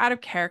 Murder Out of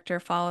Character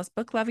follows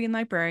book-loving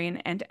librarian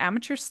and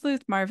amateur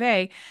sleuth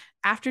Marve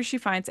after she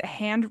finds a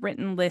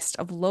handwritten list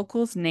of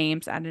locals'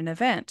 names at an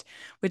event.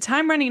 With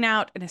time running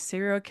out and a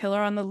serial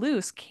killer on the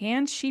loose,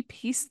 can she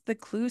piece the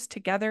clues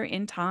together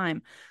in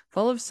time?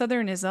 Full of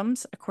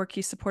Southernisms, a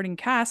quirky supporting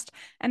cast,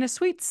 and a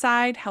sweet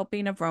side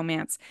helping of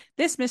romance,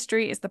 this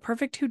mystery is the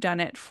perfect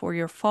whodunit for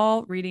your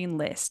fall reading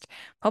list.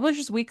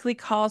 Publishers Weekly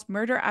calls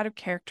Murder Out of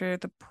Character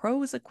the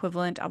prose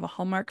equivalent of a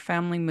Hallmark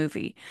family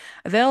movie.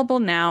 Available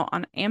now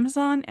on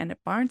Amazon and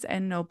at Barnes &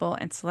 Noble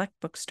and select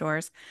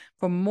bookstores.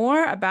 For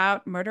more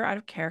about Murder Out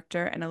of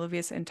Character and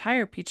Olivia's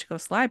entire Peach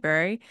Coast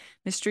Library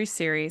mystery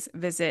series,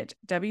 visit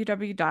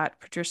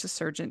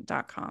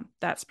www.patriciasurgent.com.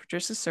 That's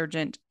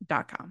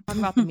patriciasurgent.com.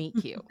 Talking about the meet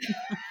cute.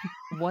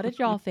 What did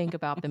y'all think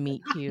about the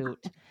meet cute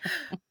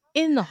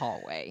in the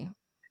hallway?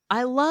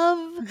 I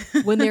love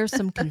when there's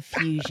some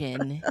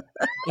confusion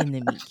in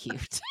the meet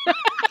cute.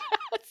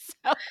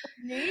 So,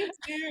 Me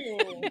too.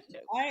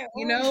 I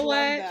You always know loved what?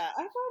 that.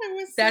 I thought it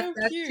was That's so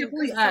cute.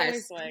 typically 'Cause it's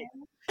always us. like,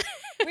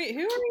 wait,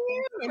 who are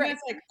you? And Right.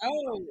 it's like,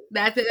 oh,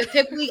 That's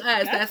typically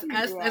us. That's That's who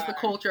us. you That's the are.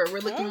 culture. We're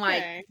looking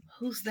like, okay.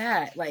 who's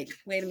that? Like,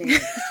 wait a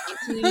minute. I'm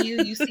seeing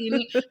you. You see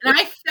me. And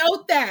I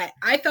felt that.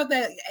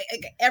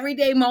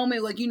 Everyday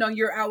moment. Like,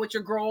 you're out with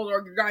your girl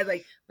or your guys.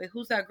 Like, wait,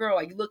 who's that girl?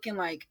 Like,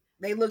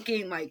 they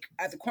looking like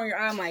at the corner of your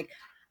eye. I'm like,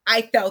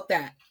 I felt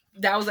that.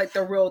 That was like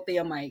the real thing.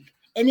 I'm like,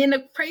 and then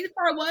the crazy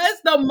part was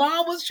the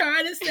mom was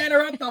trying to set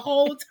her up the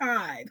whole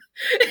time.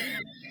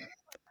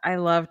 I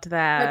loved But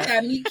that.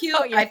 that meet cute,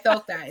 Oh, yeah. I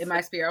felt that in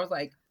my spirit. I was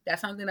like,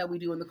 that's something that we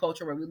do in the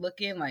culture where we look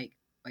in like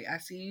I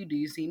see you, do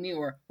you see me?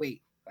 Or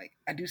wait, like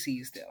I do see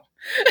you still.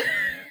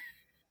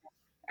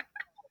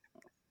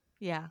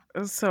 yeah. It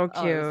was so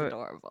Oh, it was cute.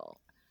 adorable.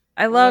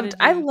 I What did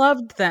you-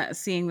 loved that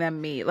seeing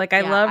them meet. Like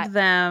I Yeah, loved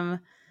them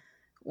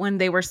when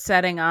they were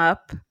setting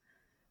up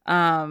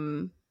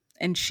and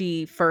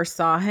she first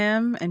saw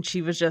him and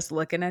she was just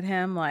looking at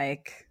him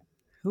like,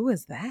 who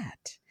is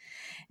that?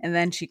 And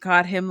then she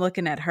caught him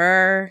looking at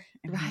her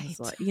and he was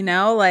Right.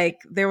 like, like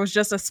there was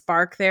just a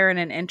spark there and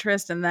an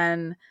interest. And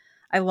then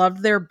I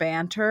loved their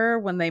banter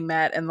when they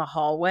met in the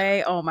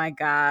hallway. Oh my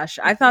gosh.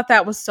 I thought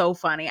that was so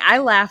funny. I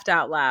laughed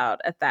out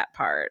loud at that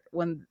part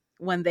when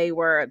they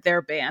were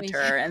their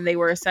banter and they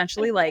were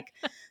essentially like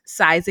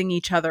sizing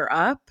each other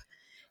up,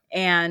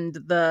 and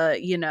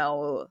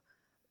the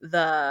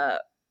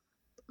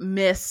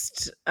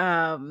missed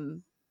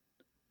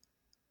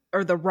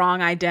or the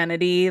wrong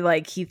identity.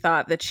 Like he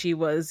thought that she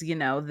was,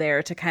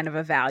 there to kind of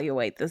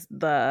evaluate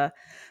the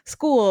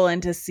school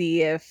and to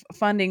see if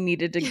funding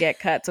needed to get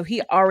cut. So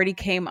he already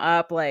came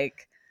up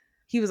like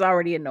he was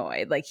already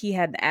annoyed. Like he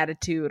had an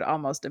attitude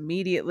almost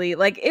immediately.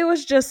 Like it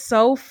was just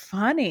so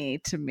funny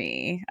to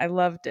me. I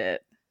loved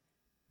it.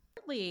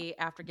 Shortly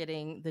after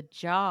getting the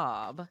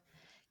job,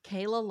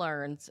 Kayla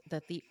learns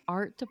that the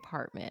art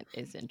department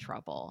is in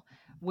trouble,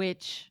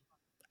 which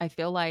I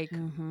feel like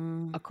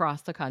Mm-hmm.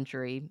 across the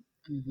country,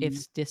 Mhm.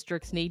 if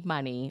districts need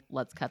money,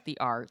 let's cut the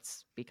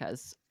arts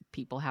because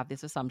people have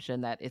this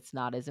assumption that it's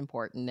not as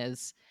important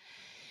as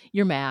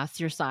your math,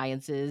 your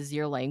sciences,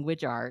 your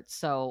language arts.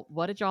 So,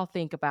 what did y'all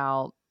think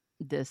about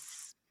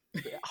this?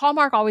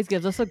 Hallmark always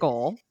gives us a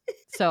goal.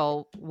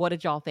 So, what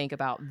did y'all think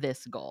about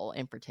this goal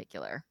in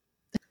particular?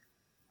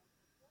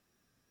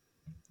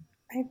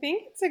 I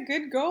think it's a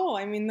good goal.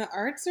 I mean, the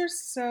arts are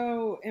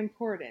so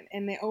important,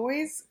 and they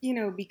always,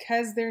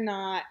 because they're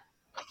not,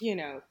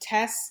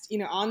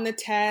 on the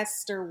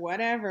test or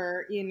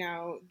whatever,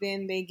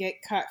 then they get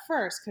cut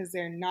first because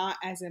they're not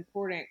as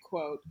important,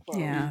 quote.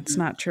 Yeah, it's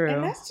not true.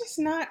 And that's just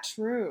not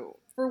true.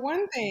 For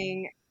one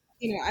thing,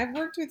 I've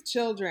worked with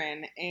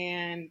children,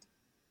 and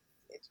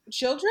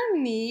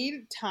children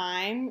need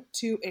time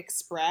to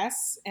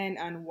express and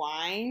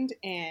unwind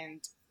and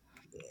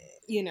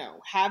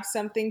have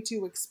something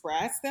to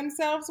express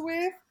themselves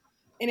with.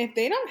 And if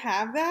they don't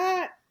have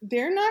that,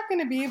 they're not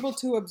going to be able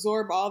to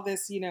absorb all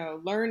this,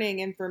 learning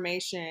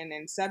information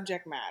and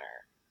subject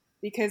matter,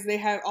 because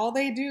all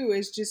they do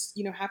is just,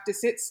 have to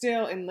sit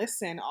still and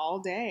listen all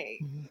day.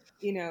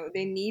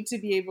 They need to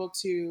be able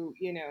to,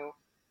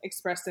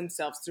 express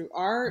themselves through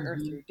art or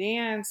through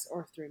dance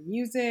or through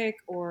music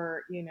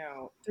or,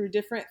 through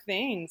different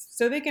things,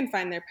 so they can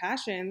find their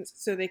passions,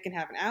 so they can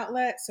have an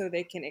outlet, so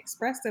they can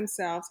express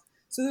themselves,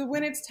 so that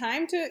when it's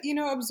time to,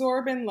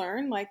 absorb and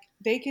learn, like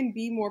they can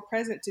be more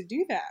present to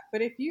do that.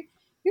 But if you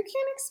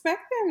can't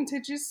expect them to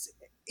just,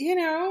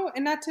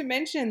 and not to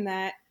mention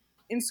that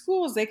in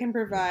schools they can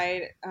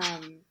provide,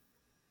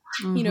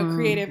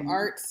 creative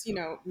arts,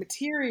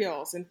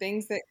 materials and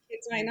things that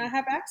kids might not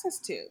have access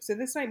to. So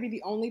this might be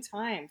the only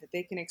time that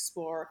they can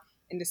explore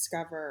and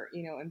discover,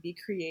 and be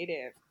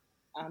creative.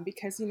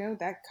 Because,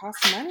 that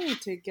costs money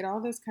to get all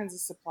those kinds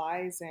of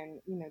supplies and,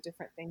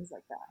 different things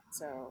like that.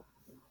 So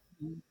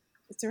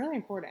it's really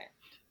important.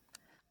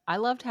 I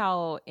loved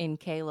how in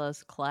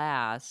Kayla's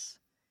class,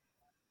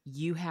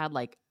 you had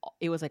like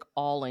it was like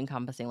all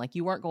encompassing. Like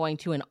you weren't going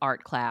to an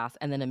art class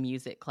and then a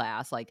music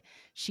class. Like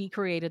she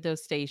created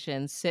those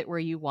stations, sit where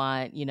you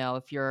want. You know,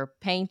 if you're a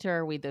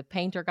painter, the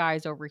painter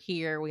guys over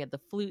here. We had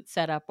the flute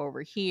set up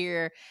over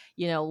here.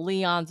 You know,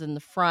 Leon's in the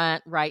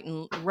front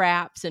writing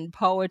raps and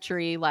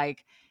poetry.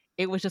 Like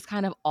it was just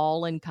kind of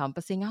all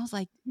encompassing. I was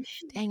like,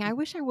 dang, I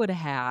wish I would have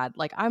had.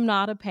 Like, I'm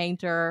not a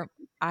painter.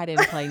 I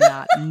didn't play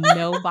not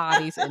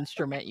nobody's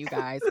instrument, you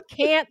guys.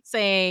 Can't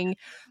sing.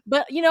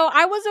 But, you know,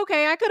 I was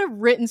okay. I could have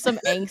written some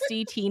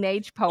angsty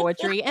teenage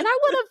poetry, and I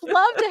would have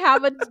loved to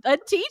have a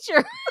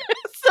teacher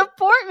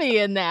support me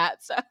in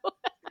that. So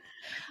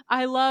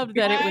I loved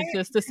that it was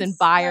just this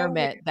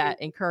environment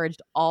that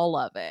encouraged all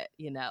of it,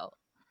 you know.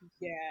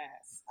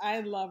 Yes, I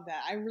love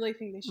that. I really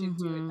think they should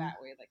do it that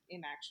way, like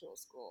in actual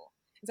school.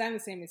 Because I'm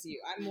the same as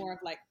you. I'm more of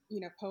like, you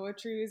know,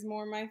 poetry is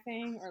more my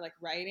thing, or like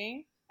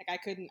writing. Like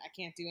I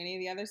can't do any of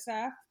the other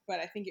stuff, but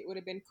I think it would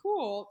have been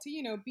cool to,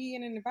 you know, be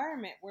in an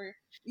environment where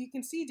you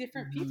can see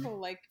different people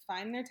like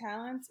find their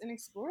talents and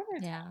explore their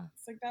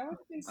talents. Like that would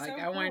have been so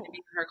cool. I wanted to be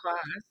in her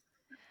class.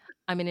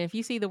 I mean, if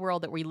you see the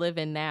world that we live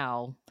in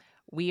now,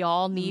 we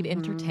all need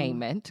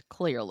entertainment,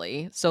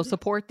 clearly. So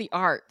support the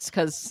arts,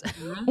 because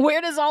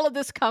where does all of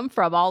this come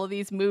from? All of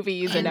these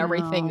movies and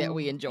everything that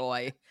we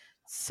enjoy.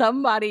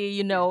 Somebody,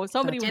 you know,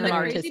 somebody with an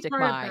artistic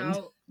mind.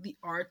 About the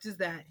arts is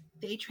that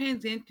they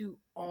transcend through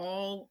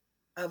all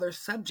other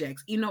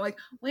subjects. You know, like,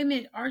 wait a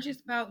minute, art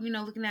is about, you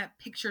know, looking at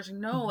pictures.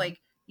 No, like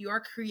you are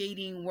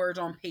creating words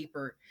on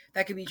paper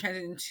that could be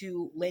translated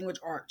into language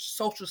arts,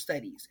 social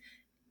studies.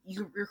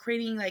 You're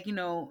creating like, you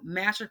know,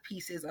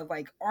 masterpieces of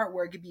like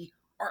artwork. It could be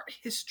art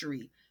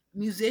history,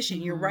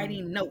 musician. You're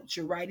writing notes.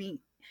 You're writing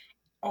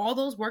all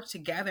those work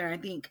together. And I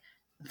think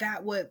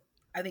that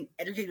I think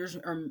educators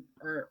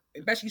or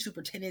especially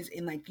superintendents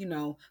in like, you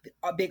know, the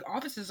big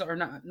offices are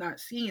not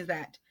seeing is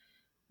that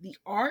the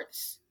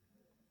arts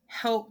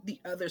help the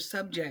other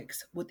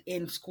subjects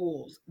within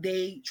schools.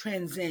 They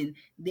transcend,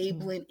 they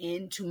blend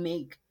in to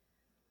make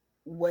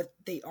what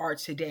they are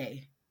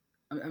today.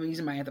 I'm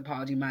using my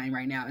anthropology mind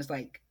right now. It's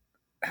like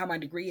how my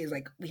degree is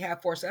like, we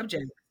have 4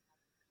 subjects.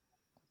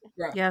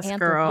 Yes,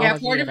 girl. We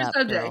have 4 different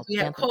subjects. We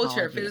have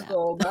culture,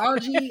 physical,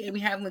 biology, and we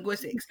have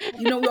linguistics.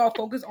 You know, we all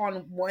focus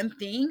on one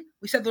thing.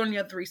 We settle on the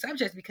other 3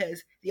 subjects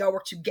because they all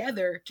work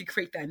together to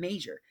create that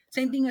major.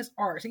 Same thing as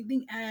art. Same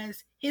thing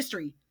as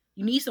history.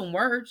 You need some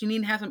words. You need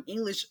to have some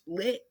English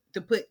lit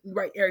to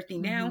write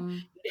everything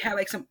down. You have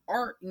like some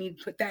art. You need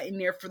to put that in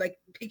there for like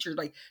pictures,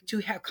 like to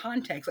have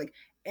context. Like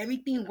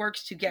everything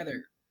works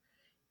together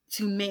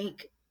to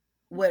make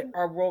what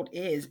our world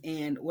is.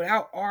 And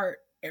without art,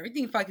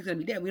 everything feels like it's going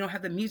to be dead. We don't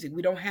have the music.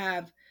 We don't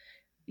have,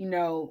 you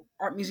know,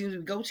 art museums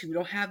we go to. We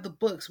don't have the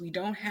books. We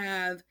don't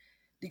have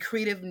the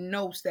creative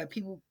notes that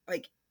people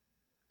like.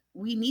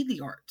 We need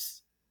the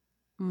arts.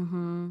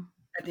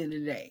 At the end of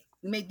the day,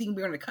 we may think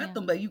we're going to cut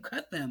them, but you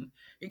cut them.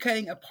 You're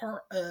cutting a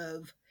part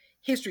of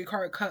history,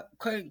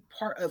 cutting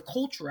part of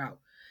culture out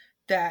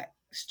that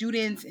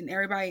students and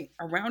everybody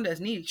around us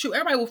need. Shoot,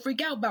 everybody will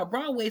freak out about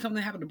Broadway.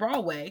 Something happened to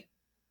Broadway,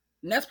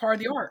 and that's part of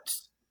the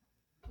arts.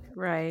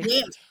 Right.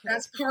 Yes,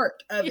 that's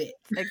part of it.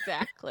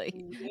 Exactly.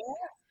 Yeah.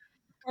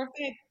 Or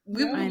if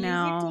they had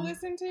music to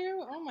listen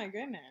to, oh my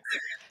goodness.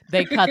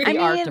 They cut the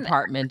art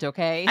department,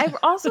 okay? I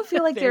also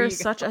feel like there's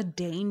such a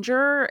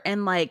danger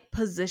in like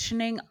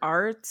positioning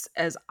arts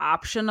as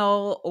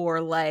optional or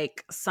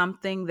like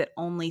something that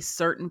only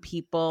certain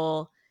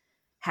people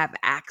have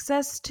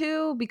access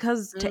to,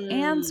 because to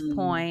Anne's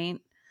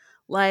point,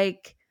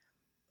 like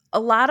a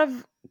lot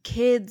of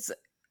kids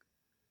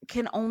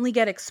can only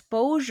get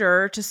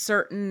exposure to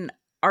certain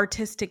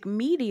artistic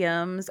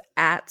mediums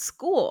at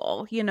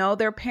school. You know,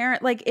 their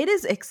parent, like it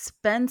is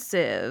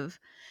expensive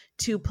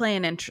to play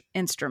an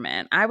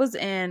instrument. I was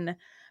in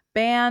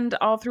band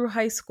all through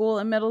high school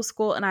and middle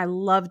school, and I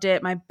loved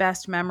it. My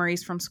best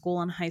memories from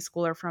school and high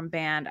school are from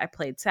band. I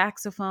played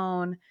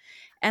saxophone,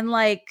 and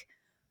like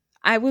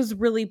I was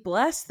really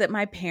blessed that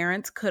my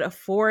parents could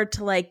afford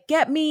to like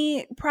get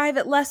me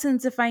private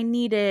lessons if I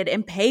needed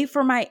and pay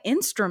for my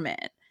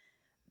instrument.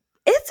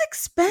 It's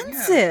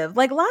expensive.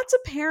 Like lots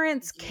of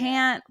parents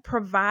can't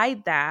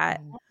provide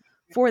that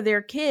for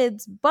their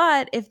kids,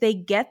 but if they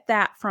get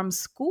that from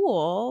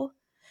school,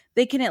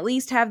 they can at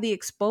least have the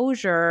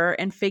exposure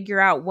and figure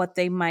out what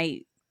they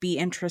might be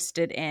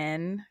interested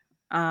in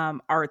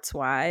arts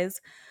wise.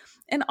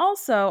 And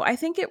also, I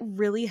think it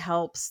really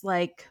helps,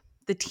 like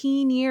the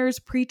teen years,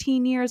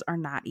 preteen years are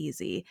not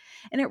easy.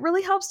 And it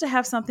really helps to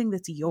have something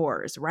that's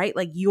yours, right?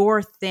 Like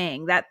your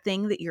thing, that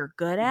thing that you're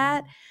good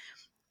at.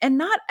 And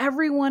not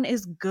everyone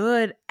is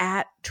good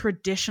at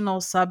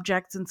traditional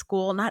subjects in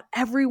school. Not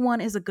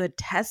everyone is a good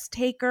test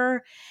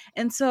taker.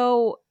 And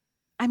so,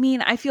 I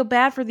mean, I feel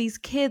bad for these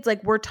kids.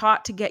 Like we're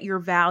taught to get your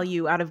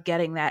value out of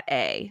getting that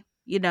A,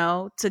 you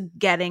know, to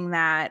getting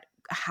that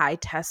high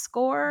test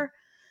score.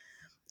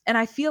 And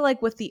I feel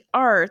like with the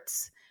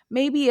arts,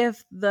 maybe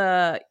if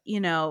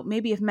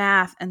maybe if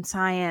math and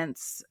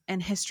science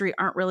and history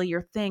aren't really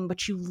your thing,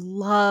 but you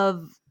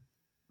love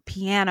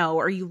piano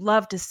or you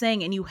love to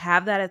sing and you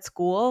have that at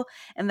school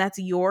and that's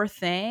your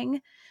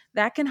thing,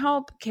 that can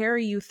help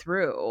carry you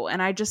through.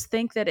 And I just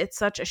think that it's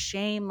such a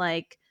shame,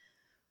 like,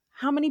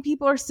 how many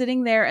people are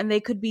sitting there and they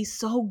could be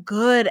so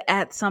good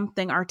at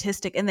something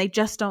artistic and they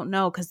just don't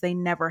know because they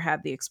never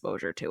had the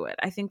exposure to it.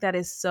 I think that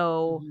is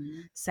so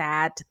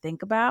sad to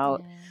think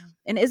about. Yeah.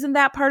 And isn't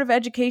that part of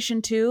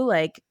education too?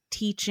 Like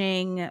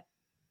teaching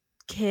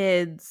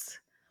kids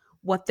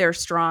what their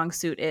strong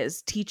suit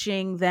is,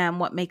 teaching them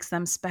what makes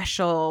them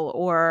special,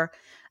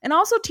 and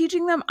also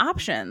teaching them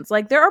options.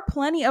 Like there are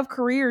plenty of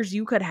careers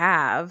you could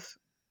have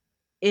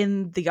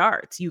in the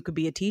arts. You could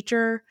be a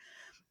teacher,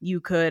 you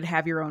could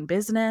have your own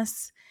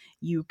business.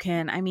 You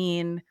can, I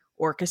mean,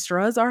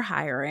 orchestras are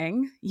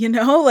hiring,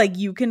 like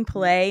you can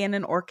play in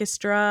an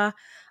orchestra.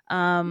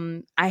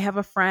 I have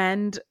a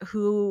friend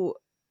who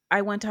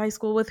I went to high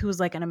school with who was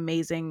like an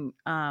amazing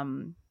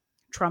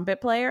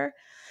trumpet player.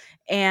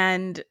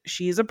 And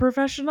she's a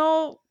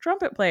professional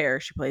trumpet player.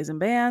 She plays in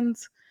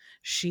bands.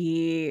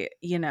 She,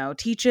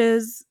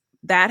 teaches.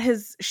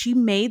 She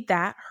made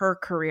that her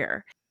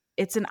career.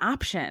 It's an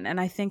option. And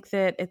I think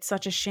that it's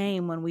such a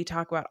shame when we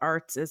talk about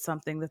arts as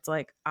something that's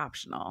like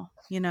optional,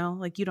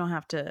 like you don't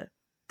have to,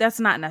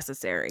 that's not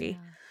necessary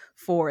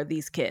for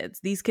these kids.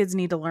 These kids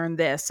need to learn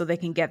this so they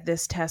can get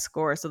this test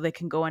score so they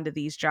can go into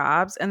these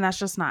jobs. And that's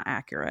just not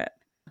accurate.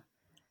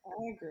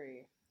 I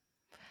agree.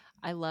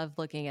 I love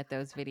looking at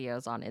those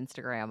videos on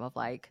Instagram of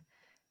like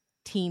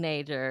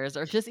teenagers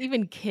or just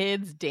even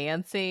kids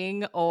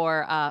dancing.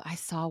 Or I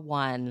saw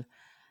one,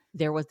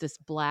 there was this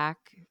Black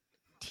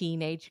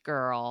teenage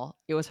girl.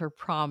 It was her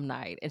prom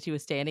night and she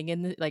was standing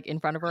in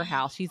front of her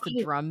house. She's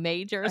the drum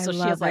major. So she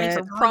has like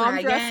her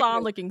prom dress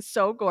on, looking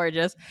so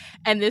gorgeous,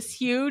 and this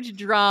huge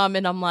drum.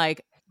 And I'm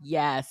like,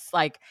 yes,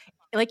 like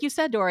you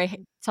said,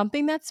 Dory,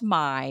 something that's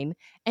mine.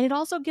 And it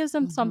also gives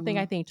them something,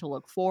 I think, to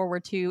look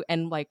forward to.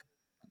 And like,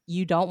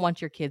 you don't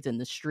want your kids in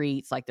the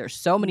streets. Like there's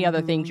so many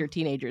other things your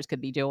teenagers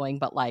could be doing,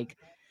 but like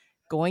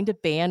going to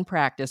band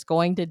practice,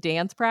 going to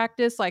dance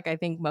practice, like I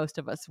think most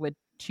of us would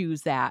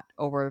choose that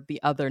over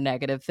the other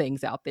negative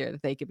things out there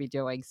that they could be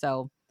doing.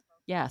 So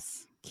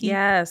yes, keep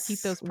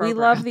those programs. We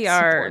love the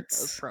arts.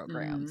 Those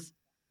programs.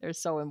 They're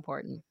so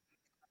important.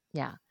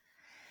 Yeah.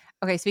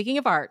 Okay, speaking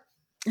of art,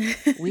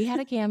 we had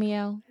a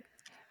cameo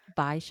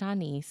by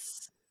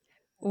Shanice.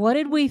 What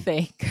did we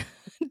think?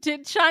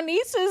 Did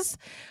Shanice's,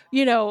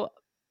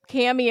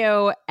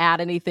 cameo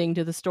add anything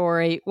to the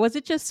story? Was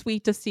it just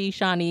sweet to see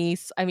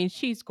Shanice? I mean,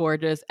 she's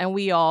gorgeous, and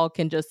we all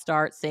can just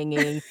start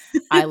singing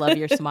I Love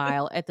Your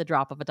Smile at the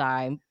drop of a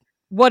dime.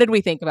 What did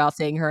we think about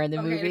seeing her in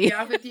the movie? To be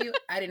honest with you,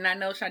 I did not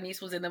know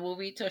Shanice was in the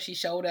movie till she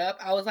showed up.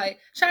 I was like,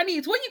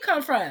 Shanice, where you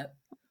come from?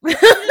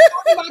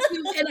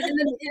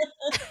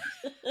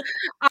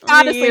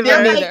 Honestly,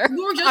 neither.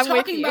 We were just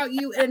talking about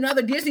you in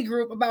another Disney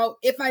group about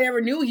if I ever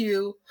knew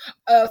you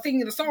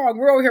singing the song.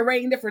 We're over here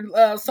rating different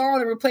songs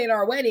that we're playing at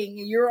our wedding,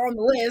 and you're on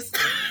the list.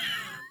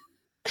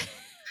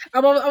 I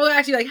was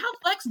actually like, how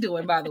Flex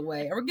doing, by the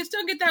way? Are we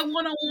still get that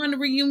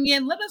one-on-one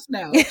reunion? Let us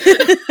know.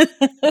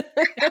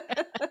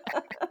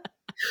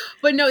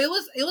 But no, it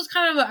was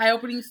kind of an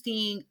eye-opening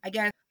scene, I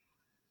guess.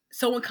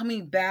 Someone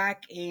coming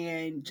back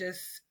and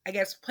just, I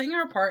guess, playing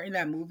her part in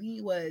that movie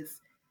was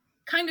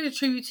kind of a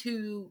tribute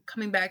to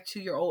coming back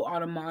to your old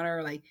alma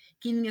mater, like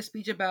giving a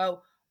speech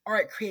about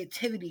art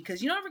creativity,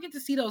 because you don't ever get to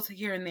see those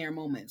here and there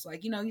moments.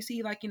 Like, you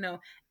see like,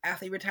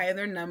 athlete retire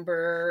their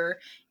number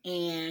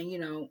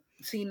and,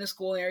 seeing the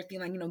school and everything,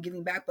 like,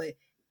 giving back, but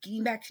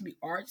getting back to the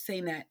arts,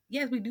 saying that,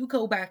 yes, we do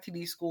go back to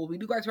these schools, we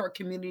do go to our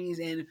communities,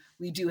 and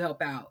we do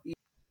help out.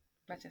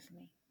 That's just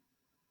me.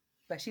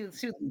 But she was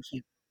cute.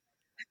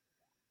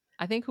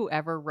 I think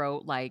whoever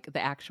wrote like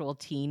the actual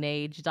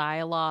teenage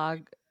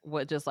dialogue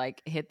would just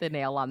like hit the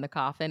nail on the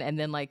coffin. And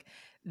then like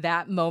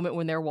that moment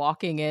when they're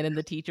walking in and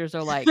the teachers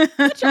are like,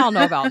 what y'all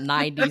know about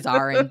 90s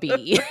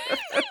R&B?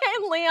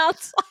 And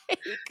Leon's like,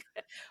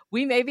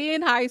 we may be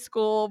in high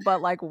school,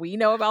 but like we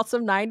know about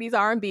some 90s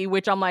R&B,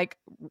 which I'm like,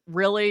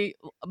 really?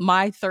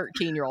 My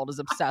 13-year-old is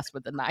obsessed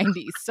with the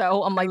 90s.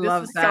 So I'm like,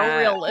 this is so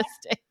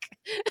realistic.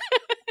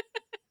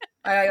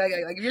 Like,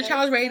 if your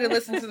child's ready to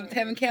listen to the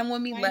Tevin Cam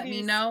with me, 90s. Let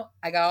me know.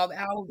 I got all the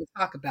albums to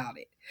talk about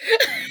it.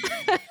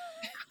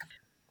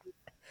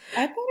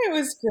 I thought it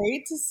was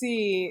great to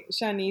see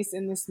Shanice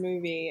in this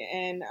movie.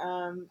 And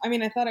I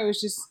mean, I thought it was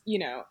just,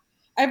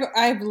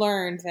 I've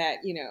learned that,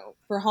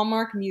 for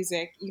Hallmark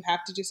music, you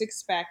have to just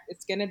expect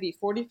it's going to be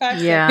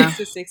 45 seconds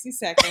to 60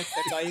 seconds.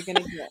 That's all you're going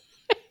to get.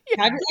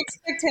 Have your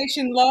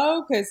expectation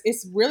low, because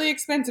it's really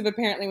expensive,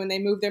 apparently, when they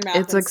move their mouth.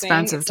 It's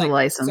expensive to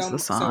license the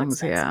songs,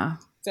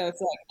 So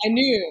it's like, I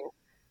knew.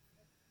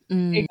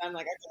 I'm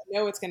like, I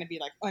know it's going to be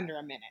like under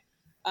a minute.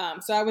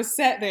 So I was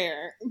set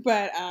there,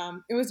 but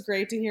it was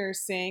great to hear her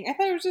sing. I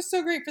thought it was just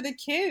so great for the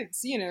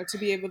kids, to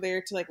be able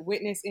there to like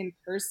witness in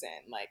person,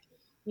 like,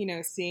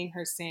 seeing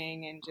her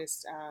sing and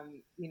just,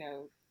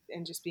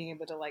 and just being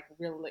able to like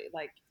really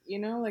like,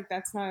 like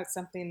that's not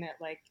something that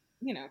like,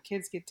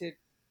 kids get to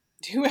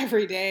do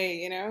every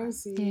day,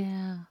 see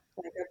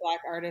like a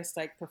Black artist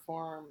like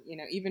perform,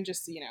 even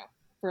just,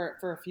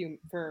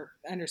 for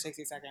under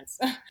 60 seconds.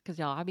 Because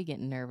y'all, I be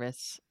getting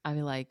nervous. I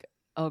be like,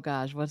 oh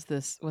gosh, what's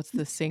this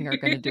singer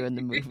gonna do in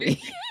the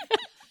movie?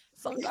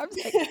 Sometimes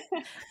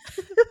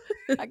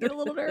I get a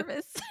little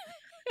nervous.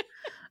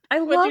 I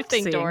What'd you loved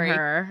think, seeing Dory?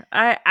 her.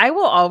 I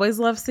will always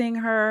love seeing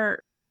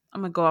her. I'm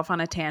going to go off on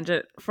a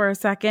tangent for a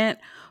second.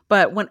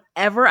 But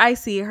whenever I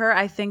see her,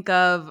 I think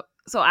of...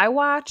 So I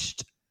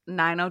watched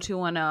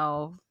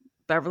 90210,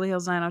 Beverly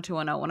Hills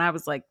 90210, when I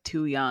was like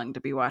too young to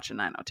be watching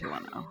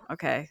 90210.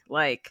 Okay.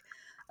 Like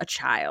a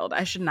child.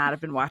 I should not have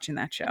been watching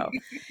that show.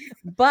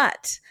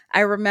 But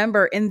I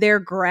remember in their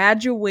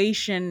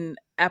graduation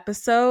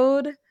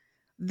episode,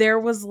 there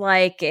was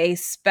like a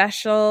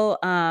special...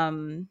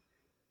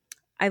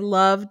 I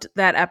loved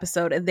that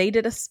episode, and they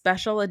did a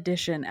special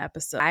edition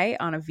episode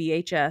on a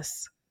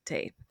VHS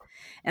tape.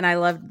 And I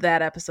loved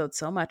that episode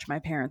so much, my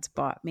parents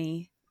bought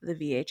me the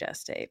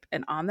VHS tape.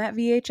 And on that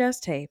VHS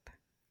tape,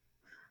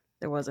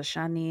 there was a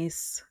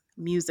Shanice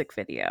music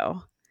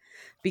video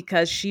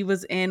because she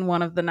was in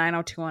one of the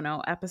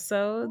 90210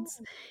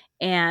 episodes.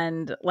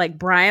 And like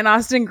Brian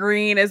Austin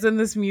Green is in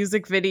this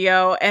music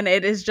video. And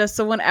it is just,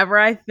 so whenever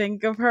I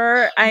think of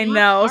her, I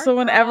know. So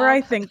whenever I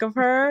think of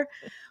her,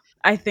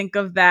 I think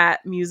of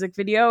that music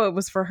video. It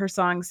was for her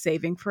song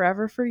Saving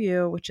Forever for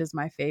You, which is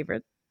my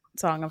favorite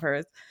song of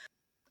hers.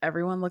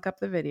 Everyone look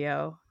up the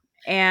video.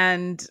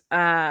 And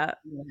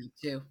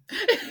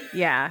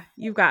yeah,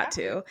 you've got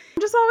to. I'm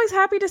just always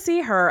happy to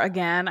see her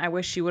again. I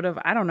wish she would have,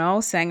 I don't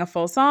know, sang a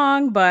full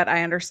song, but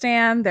I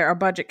understand there are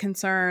budget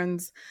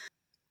concerns.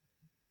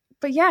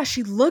 But yeah,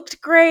 she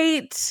looked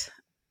great.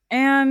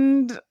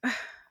 And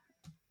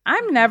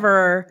I'm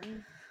never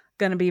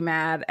going to be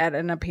mad at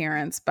an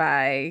appearance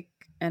by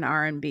an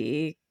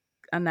R&B,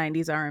 a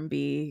 90s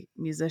R&B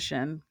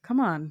musician. Come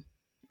on.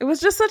 It was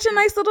just such a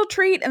nice little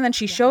treat. And then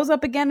she shows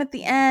up again at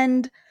the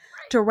end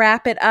to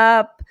wrap it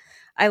up.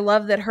 I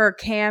love that her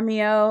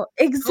cameo.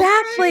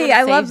 Exactly.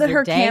 I love that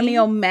her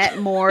cameo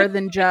meant more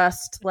than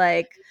just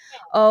like,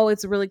 oh,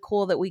 it's really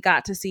cool that we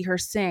got to see her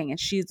sing. And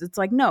it's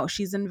like, no,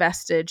 she's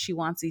invested. She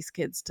wants these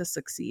kids to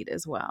succeed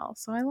as well.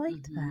 So I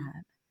liked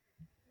that.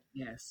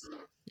 Yes.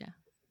 Yeah.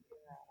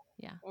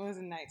 It was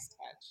a nice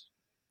touch.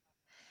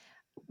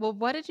 Well,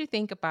 what did you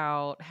think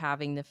about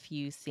having the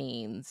few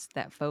scenes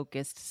that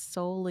focused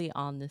solely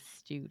on the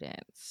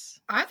students?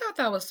 I thought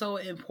that was so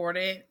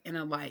important and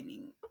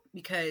enlightening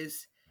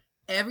because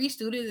every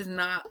student is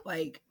not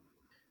like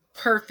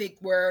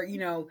perfect where, you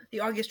know, they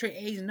all get straight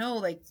A's. No,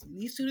 like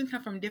these students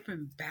come from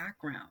different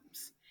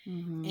backgrounds.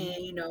 And,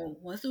 you know,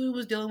 one student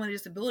was dealing with a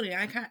disability.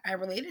 I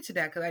related to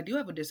that because I do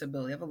have a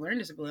disability. I have a learning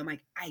disability. I'm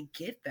like, I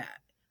get that.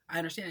 I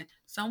understand.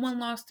 Someone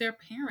lost their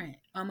parent.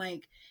 I'm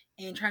like,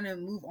 and trying to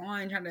move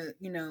on, trying to,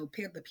 you know,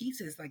 pick up the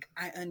pieces. Like,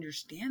 I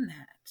understand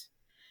that.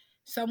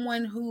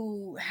 Someone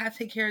who had to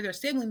take care of their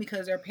sibling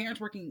because their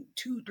parents working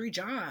 2-3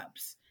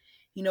 jobs.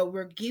 You know,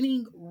 we're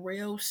getting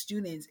real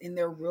students in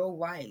their real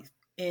life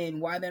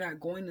and why they're not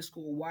going to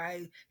school,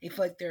 why they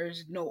feel like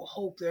there's no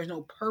hope, there's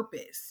no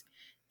purpose.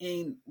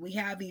 And we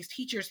have these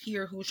teachers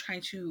here who's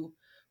trying to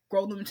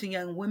grow them to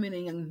young women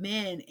and young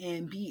men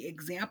and be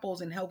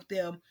examples and help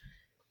them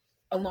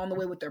along the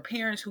way with their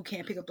parents who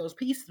can't pick up those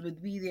pieces,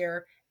 but be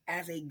there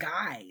as a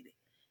guide.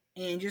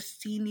 And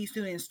just seeing these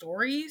student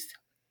stories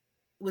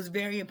was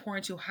very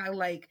important to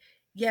highlight,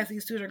 yes,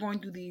 these students are going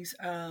through these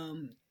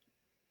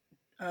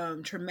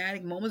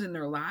traumatic moments in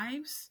their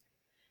lives,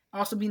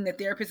 also being the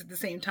therapist at the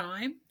same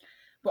time,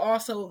 but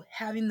also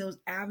having those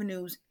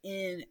avenues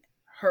in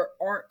her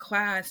art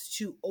class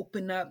to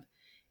open up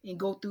and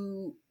go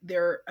through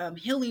their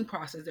healing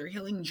process, their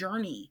healing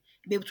journey,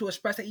 be able to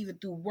express it either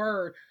through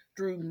word,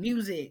 through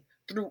music,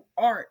 through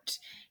art.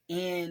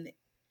 And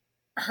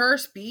her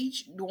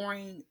speech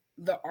during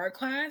the art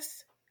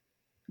class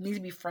needs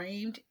to be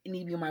framed. It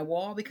needs to be on my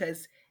wall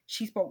because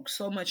she spoke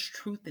so much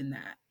truth in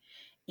that.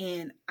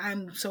 And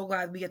I'm so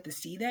glad we get to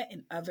see that,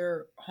 and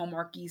other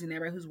Hallmarkies and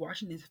everybody who's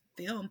watching this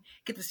film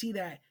get to see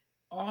that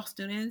all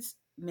students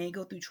may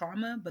go through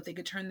trauma, but they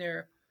could turn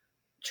their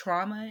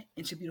trauma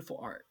into beautiful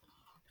art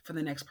for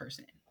the next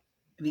person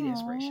and be the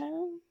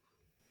inspiration.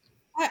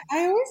 I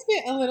always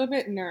get a little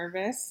bit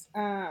nervous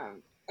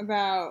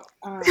about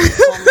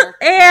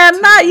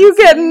and not you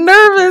getting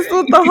nervous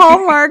with the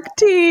Hallmark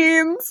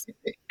teens.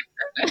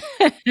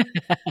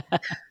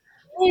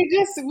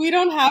 We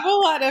don't have a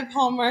lot of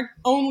Hallmark,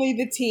 only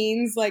the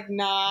teens, like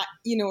not,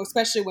 you know,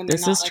 especially when they're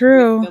this not is like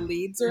true. with the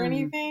leads or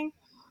anything.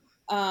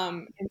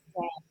 And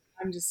so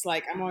I'm just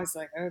like, I'm always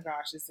like, oh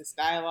gosh, is this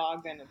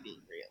dialogue going to be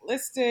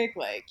realistic?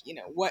 Like, you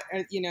know, what,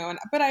 you know,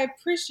 but I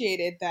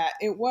appreciated that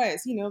it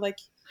was, you know, like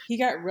he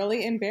got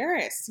really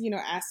embarrassed, you know,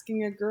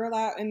 asking a girl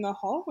out in the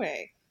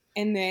hallway.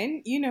 And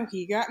then, you know,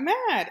 he got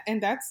mad.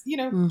 And that's, you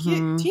know,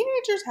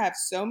 teenagers have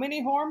so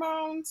many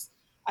hormones.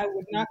 I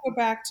would not go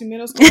back to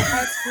middle school or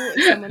high school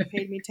if someone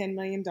paid me $10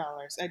 million.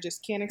 I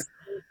just can't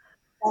explain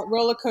that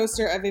roller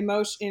coaster of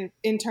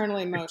internal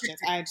emotions.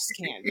 I just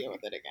can't deal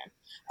with it again.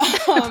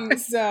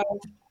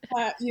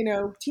 You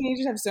know,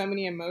 teenagers have so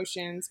many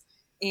emotions.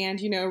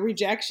 And,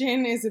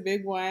 rejection is a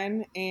big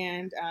one.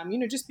 And,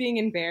 just being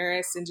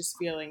embarrassed and just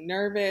feeling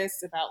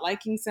nervous about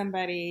liking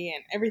somebody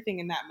and everything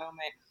in that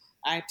moment,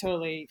 I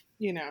totally,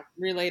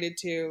 related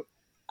to.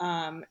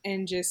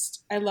 And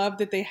just, I love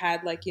that they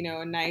had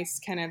a nice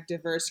kind of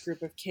diverse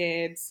group of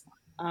kids.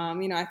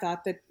 I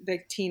thought that the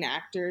teen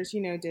actors,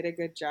 did a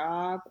good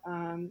job.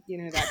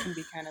 That can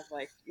be kind of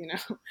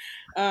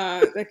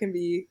that can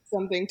be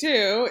something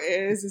too.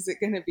 Is it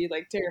going to be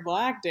like terrible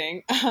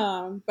acting?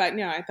 But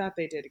no, I thought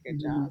they did a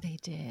good job. They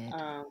did.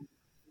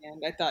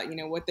 And I thought,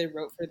 what they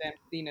wrote for them,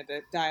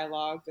 the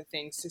dialogue, the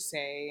things to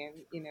say,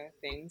 and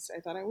things.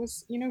 I thought it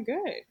was,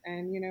 good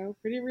and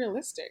pretty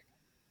realistic.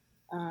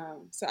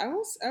 So I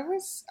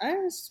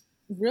was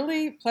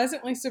really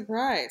pleasantly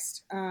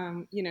surprised,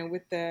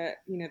 with the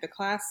the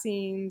class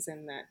scenes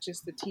and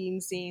just the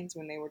teen scenes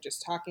when they were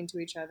just talking to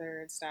each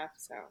other and stuff.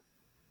 So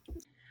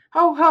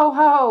Ho, ho,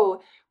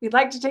 ho! We'd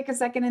like to take a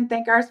second and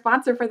thank our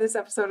sponsor for this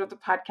episode of the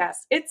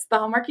podcast. It's the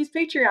Hallmarkies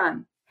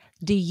Patreon.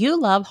 Do you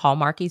love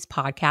Hallmarkies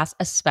podcast,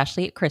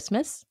 especially at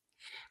Christmas?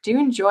 Do you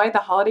enjoy the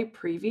holiday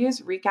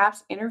previews,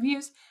 recaps,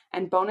 interviews,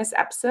 and bonus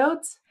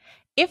episodes?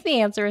 If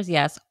the answer is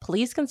yes,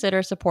 please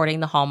consider supporting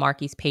the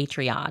Hallmarkies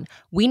Patreon.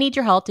 We need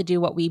your help to do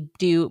what we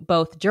do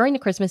both during the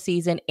Christmas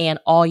season and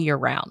all year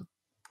round.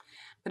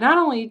 But not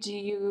only do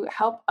you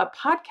help a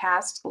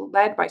podcast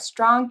led by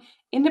strong,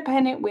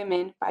 independent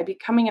women by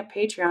becoming a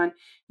Patreon,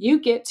 you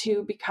get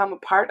to become a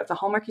part of the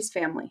Hallmarkies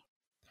family.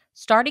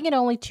 Starting at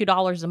only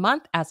 $2 a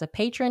month as a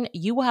patron,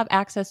 you will have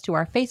access to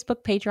our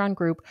Facebook Patreon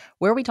group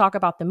where we talk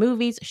about the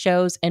movies,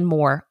 shows, and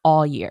more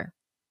all year.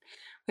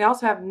 We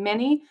also have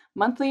many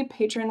monthly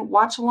patron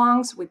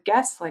watch-alongs with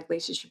guests like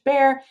Lacey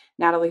Chabert,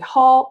 Natalie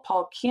Hall,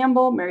 Paul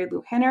Campbell, Mary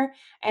Lou Henner,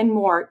 and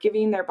more,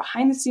 giving their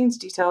behind-the-scenes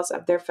details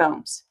of their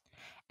films.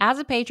 As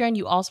a patron,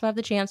 you also have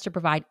the chance to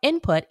provide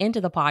input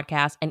into the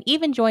podcast and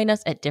even join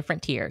us at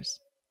different tiers.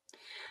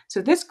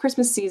 So this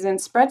Christmas season,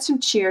 spread some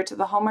cheer to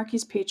the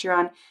Hallmarkies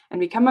Patreon and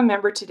become a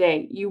member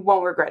today. You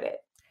won't regret it.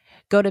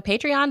 Go to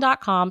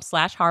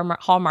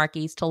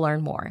patreon.com/Hallmarkies to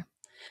learn more.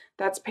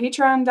 That's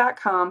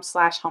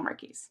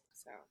patreon.com/Hallmarkies.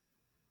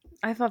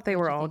 I thought they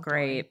were all think,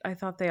 great. Dory? I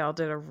thought they all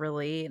did a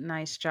really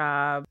nice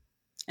job.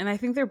 And I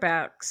think their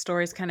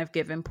backstories kind of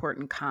give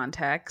important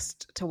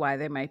context to why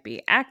they might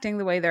be acting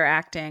the way they're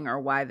acting or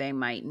why they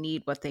might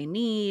need what they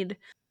need.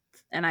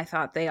 And I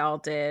thought they all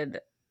did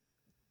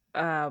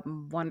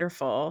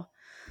wonderful.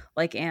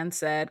 Like Anne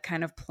said,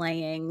 kind of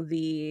playing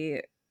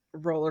the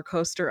roller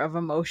coaster of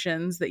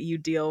emotions that you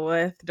deal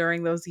with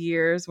during those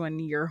years when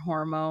your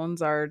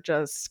hormones are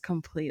just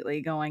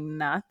completely going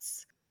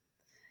nuts.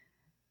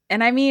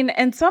 And I mean,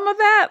 and some of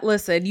that,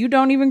 listen, you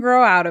don't even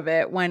grow out of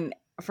it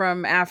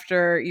from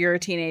after you're a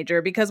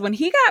teenager, because when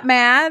he got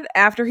mad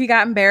after he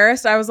got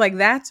embarrassed, I was like,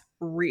 that's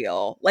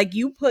real. Like,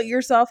 you put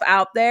yourself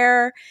out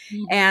there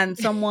and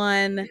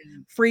someone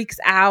freaks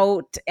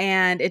out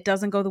and it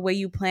doesn't go the way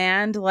you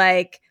planned.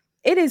 Like,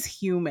 it is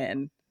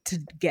human to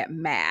get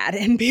mad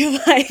and be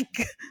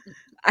like,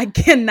 I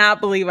cannot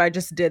believe I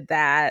just did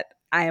that.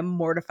 I am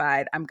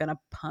mortified. I'm going to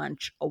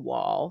punch a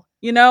wall.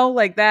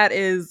 Like, that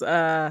is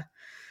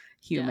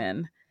human.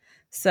 Yeah.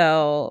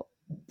 So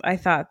I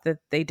thought that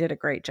they did a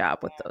great job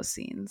with those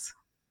scenes.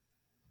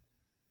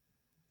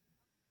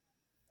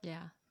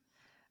 Yeah.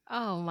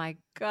 Oh my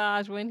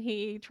gosh, when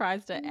he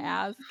tries to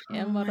ask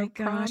Emma to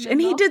prom and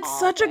he did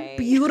such a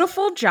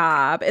beautiful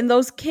job, and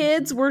those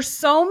kids were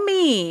so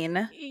mean.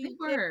 They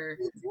were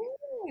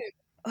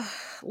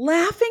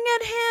laughing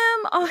at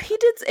him. Oh, he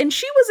did, and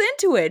she was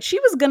into it.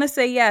 She was gonna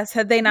say yes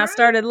had they not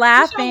started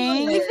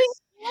laughing. Yes,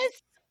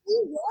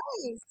 he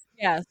was.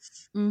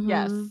 Yes. Mm-hmm.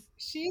 Yes.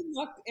 She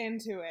looked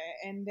into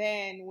it, and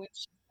then when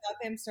she saw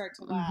them start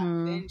to laugh,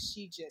 then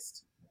she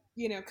just,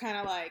 kind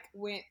of like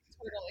went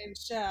turtle in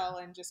shell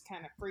and just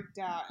kind of freaked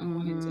out and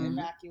wanted to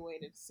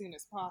evacuate as soon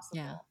as possible.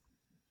 Yeah.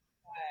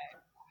 But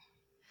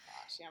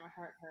gosh, yeah, my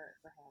heart hurt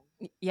for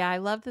him. Yeah, I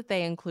love that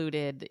they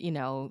included,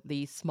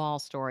 these small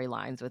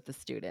storylines with the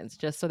students,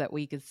 just so that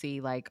we could see,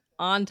 like,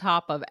 on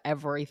top of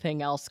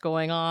everything else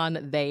going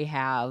on, they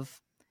have,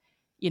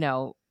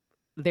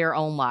 their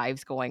own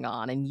lives going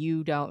on, and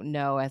you don't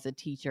know as a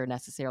teacher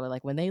necessarily,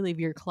 like, when they leave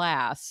your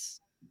class,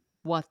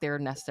 what they're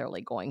necessarily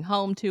going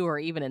home to, or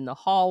even in the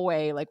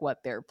hallway, like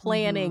what they're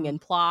planning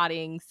and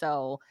plotting.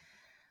 So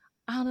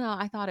I don't know,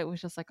 I thought it was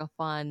just like a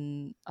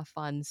fun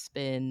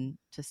spin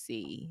to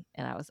see,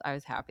 and I was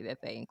happy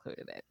that they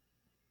included it.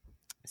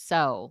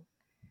 So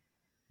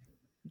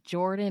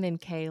Jordan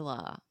and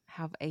Kayla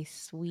have a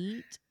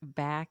sweet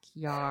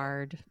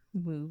backyard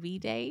movie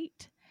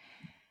date.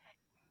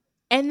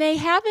 And they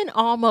have an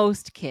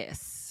almost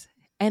kiss.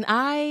 And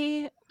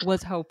I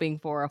was hoping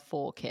for a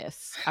full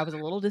kiss. I was a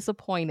little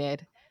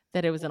disappointed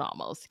that it was an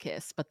almost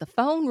kiss. But the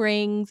phone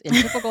rings in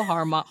typical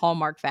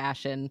Hallmark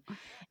fashion,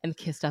 and the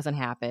kiss doesn't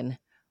happen.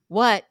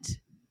 What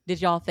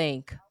did y'all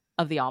think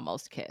of the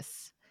almost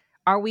kiss?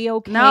 Are we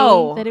okay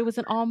that it was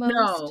an almost?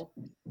 No.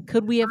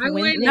 Could we have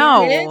went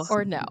no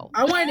or no?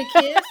 I wanted a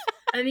kiss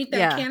underneath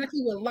that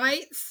canopy with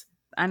lights.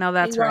 I know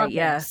that's right.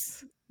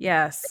 Yes.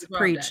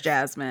 Preach,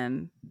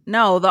 Jazzman.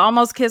 No, the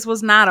almost kiss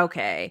was not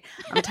okay.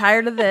 I'm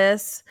tired of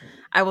this.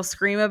 I will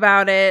scream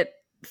about it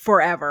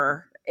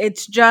forever.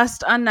 It's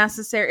just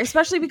unnecessary,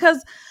 especially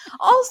because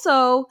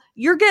also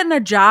you're getting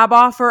a job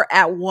offer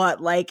at what,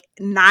 like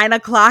 9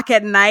 o'clock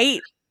at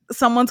night?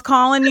 Someone's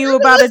calling you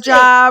about a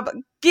job.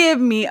 Give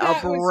me a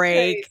That was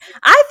break. crazy.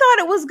 I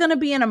thought it was going to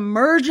be an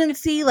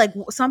emergency, like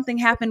something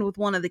happened with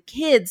one of the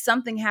kids,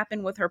 something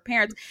happened with her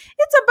parents.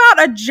 It's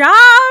about a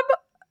job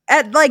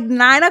at like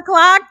 9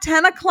 o'clock,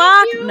 10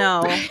 o'clock.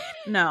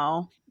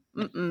 No.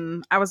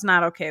 I was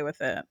not okay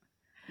with it.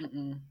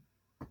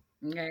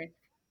 Okay.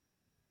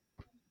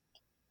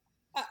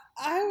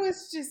 I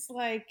was just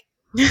like,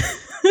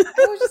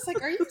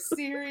 are you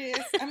serious?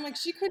 I'm like,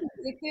 she couldn't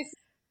get this.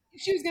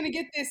 She was gonna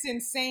get this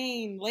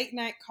insane late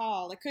night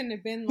call. It couldn't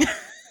have been like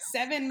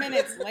 7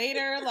 minutes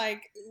later.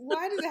 Like,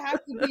 why does it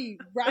have to be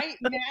right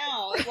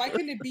now? Like, why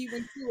couldn't it be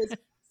when she was? As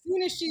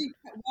soon as she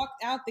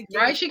walked out the gate,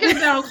 Right? She could have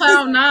been on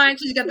cloud nine.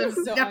 She got the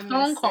so got the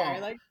phone call.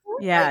 like,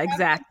 yeah,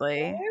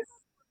 exactly.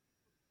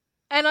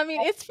 And I mean,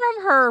 it's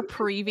from her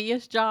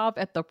previous job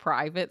at the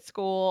private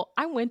school.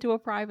 I went to a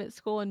private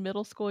school in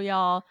middle school,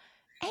 y'all.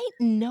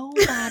 Ain't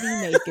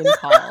nobody making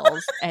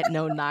calls at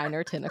no 9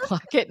 or 10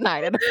 o'clock at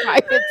night at a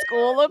private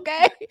school,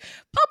 okay?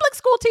 Public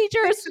school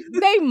teachers,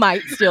 they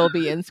might still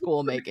be in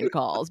school making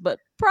calls, but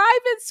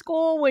private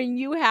school, when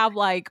you have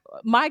like,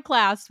 my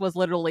class was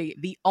literally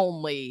the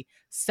only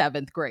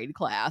 7th grade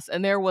class,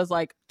 and there was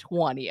like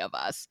 20 of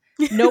us.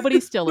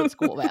 Nobody's still at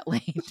school that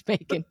late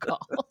making calls.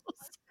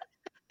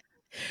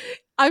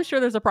 I'm sure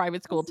there's a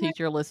private school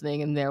teacher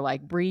listening and they're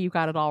like, Bree, you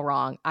got it all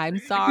wrong. I'm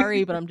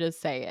sorry, but I'm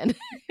just saying.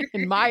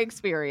 In my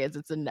experience,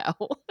 it's a no.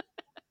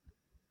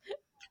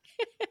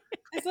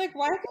 It's like,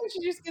 why couldn't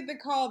you just get the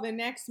call the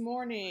next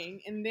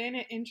morning and then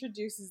it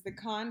introduces the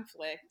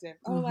conflict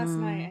of, last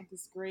night I had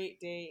this great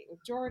date with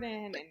Jordan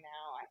and now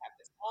I have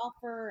this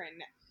offer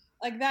and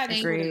like that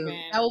just would have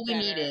been that what we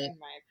better, needed, in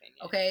my opinion.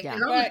 Okay, yeah.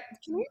 But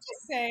can we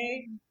just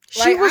say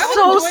she was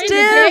so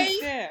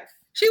stiff.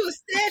 She was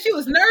stiff. She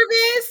was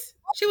nervous.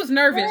 She was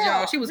nervous,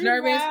 y'all. She was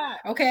nervous.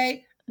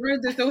 Okay.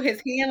 Just threw his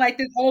hand like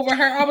this over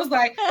her. I was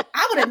like,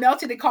 I would have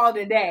melted the call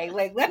today.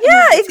 Like,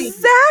 yeah,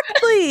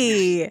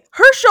 exactly.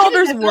 Her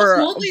shoulders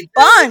were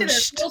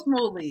bunched. So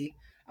smoothly.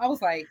 I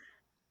was like,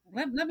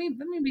 let me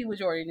be with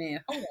Jordan then.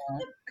 Hold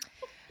on.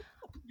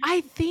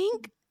 I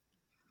think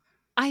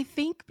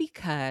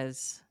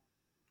because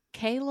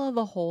Kayla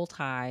the whole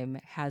time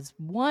has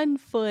one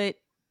foot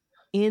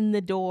in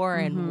the door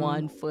and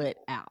one foot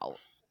out.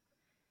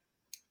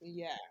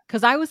 Yeah.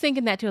 Because I was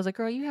thinking that too. I was like,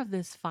 girl, you have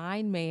this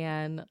fine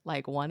man,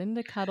 like, wanting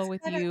to cuddle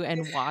with you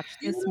and watch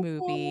this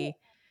movie.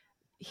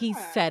 He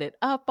set it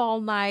up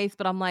all nice.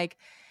 But I'm like,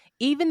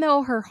 even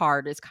though her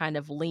heart is kind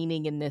of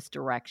leaning in this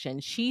direction,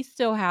 she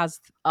still has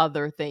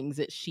other things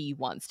that she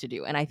wants to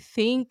do. And I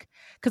think,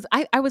 because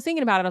I was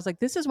thinking about it, I was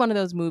like, this is one of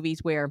those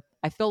movies where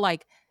I feel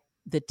like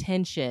the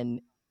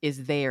tension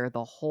is there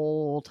the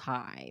whole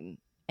time.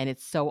 And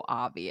it's so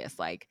obvious.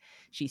 Like,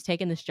 she's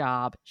taking this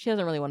job. She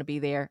doesn't really want to be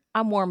there.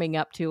 I'm warming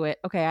up to it.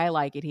 Okay, I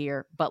like it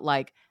here. But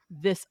like,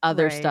 this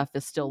other stuff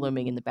is still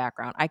looming in the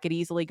background. I could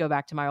easily go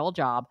back to my old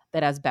job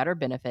that has better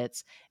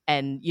benefits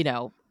and,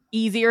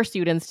 easier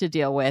students to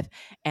deal with.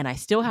 And I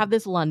still have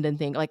this London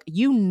thing. Like,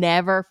 you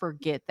never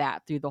forget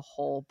that through the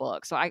whole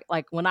book. So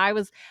when I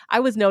was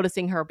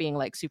noticing her being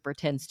like super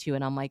tense too.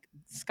 And I'm like,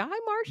 Sky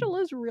Marshall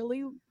is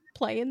really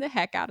playing the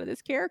heck out of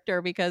this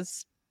character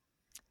because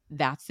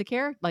that's the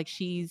character. Like,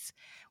 she's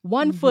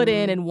one foot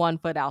in and one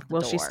foot out the door.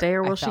 Will she stay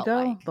or will she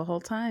go the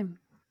whole time?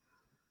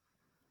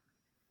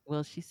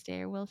 Will she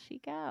stay or will she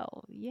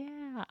go?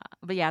 Yeah.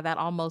 But yeah, that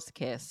almost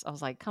kiss. I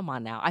was like, come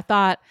on now. I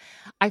thought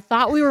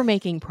we were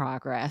making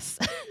progress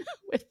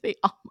with the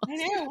almost. I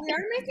know we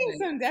are making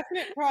some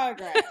definite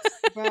progress,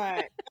 but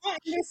not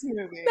in this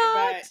movie.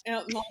 But in a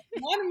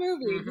lot of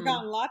movies, we've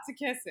gotten lots of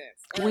kisses.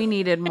 We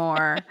needed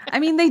more. I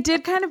mean, they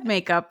did kind of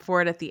make up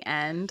for it at the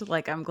end.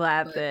 Like, I'm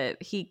glad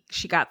that she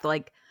got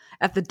like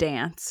at the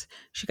dance,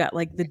 she got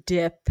like the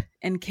dip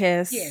and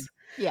kiss.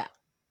 Yeah.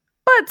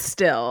 But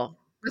still,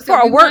 for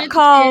a work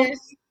call, we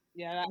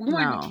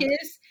wanted to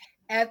kiss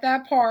at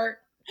that part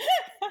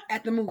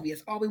at the movie.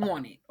 It's all we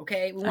wanted.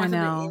 Okay, we wanted to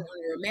end on a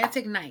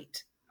romantic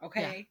night.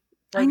 Okay,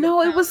 I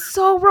know it was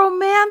so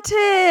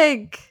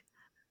romantic,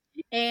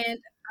 and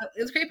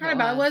the great part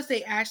about it was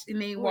they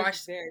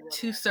watched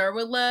 "To Serve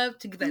with Love"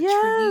 to get that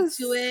tribute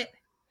to it,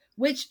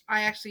 which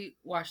I actually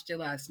watched it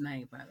last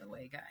night. By the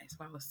way, guys,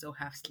 while I was still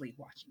half asleep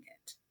watching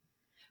it.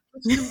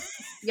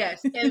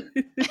 Yes, and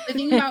the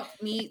thing about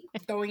me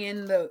throwing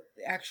in the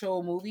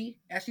actual movie,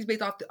 actually, is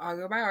based off the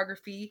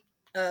autobiography,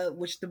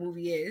 which the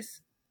movie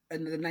is,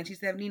 in the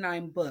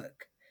 1979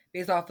 book,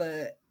 based off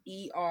of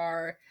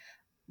E.R.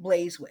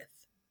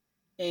 Blazewith,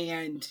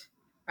 and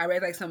I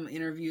read like some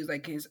interviews,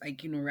 like his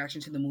reaction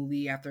to the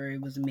movie after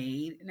it was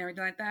made and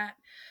everything like that.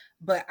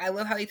 But I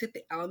love how they took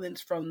the elements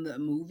from the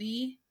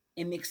movie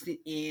and mixed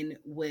it in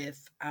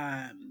with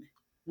To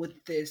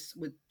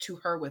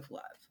Her With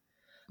Love.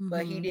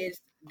 But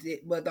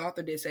but the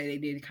author did say they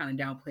did kind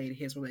of downplay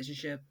his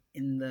relationship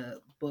in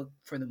the book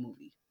for the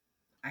movie.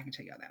 I can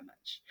tell y'all that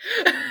much.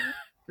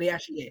 They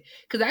actually did.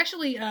 Because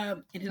actually,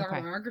 in his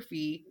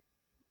autobiography,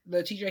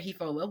 the teacher he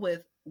fell in love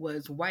with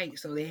was white,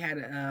 so they had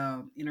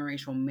an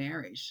interracial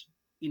marriage.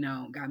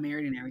 Got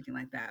married and everything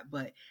like that.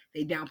 But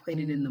they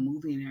downplayed it in the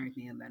movie and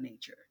everything of that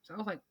nature. So I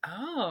was like,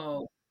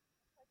 oh,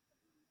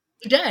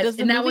 it does. Does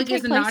the And that movie one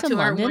gives take a nod place in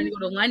to her wanting London? to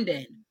go to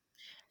London,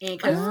 and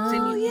because Oh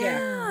Sydney, yeah.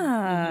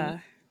 yeah.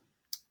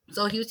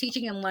 So he was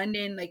teaching in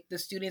London, like the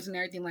students and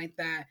everything like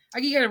that.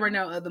 I can get a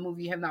rundown of the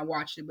movie. You have not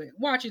watched it, but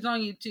watch it. It's on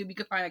YouTube. You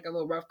can find like a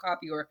little rough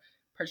copy or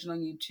purchase on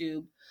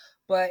YouTube.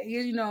 But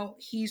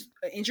he's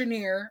an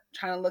engineer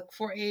trying to look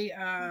for a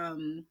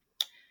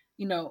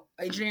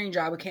engineering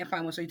job, but can't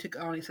find one. So he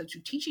took on a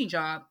substitute teaching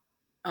job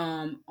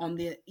on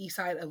the east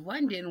side of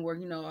London, where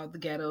all the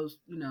ghettos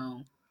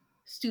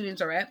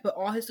students are at. But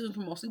all his students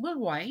were mostly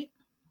white,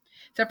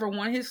 except for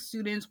one of his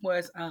students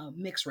was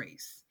mixed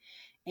race,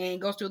 and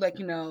goes through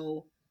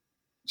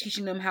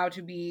teaching them how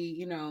to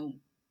be,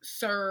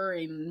 sir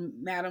and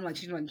madam, like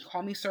teaching them like,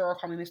 call me sir or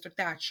call me Mr.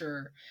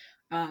 Thatcher.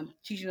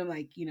 Teaching them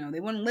they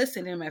wouldn't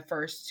listen to him at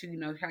first to,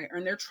 try to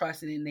earn their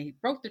trust, and then they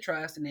broke the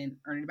trust and then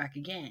earned it back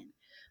again.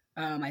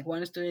 Like one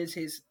of the students,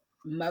 his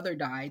mother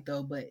died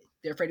though, but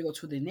they're afraid to go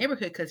to the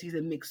neighborhood because he's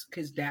a mix,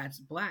 because dad's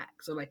black.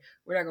 So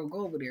we're not gonna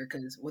go over there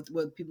because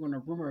what people in a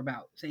rumor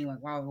about saying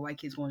wow, the white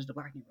kids going to the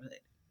black neighborhood.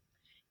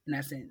 In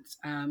that sense,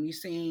 you're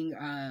seeing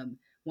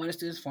one of the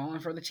students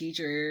falling for the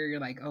teacher. You're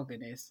like, oh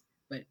goodness.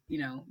 But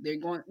they're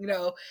going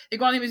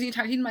him as the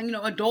entire team,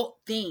 adult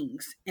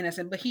things in a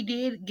sense. But he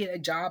did get a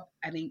job,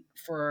 I think,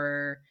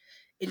 for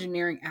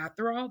engineering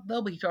after all,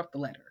 though. But he dropped the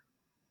letter.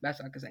 That's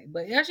all I can say.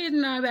 But it actually is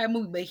not a bad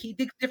movie. But he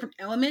did different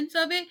elements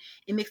of it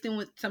and mixed in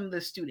with some of the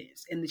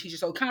students and the teacher.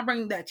 So kind of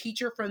bringing that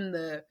teacher from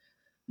the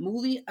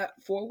movie up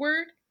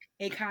forward,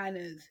 it kind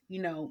of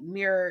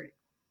mirrored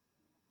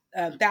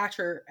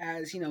Thatcher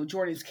as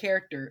Jordan's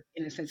character,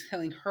 in a sense,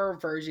 telling her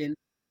version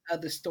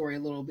of the story a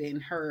little bit,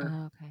 and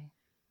her,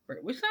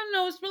 which I don't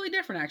know, it's really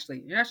different actually.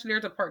 And actually,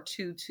 there's a part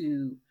 2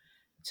 to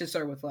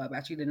Serve with Love,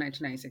 actually the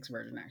 1996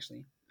 version.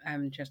 Actually, I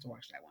haven't a chance to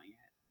watch that one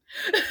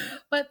yet,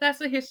 but that's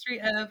the history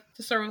of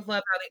To Serve with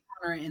Love, how they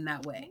honor it in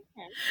that way.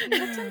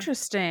 That's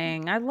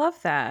interesting. I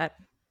love that.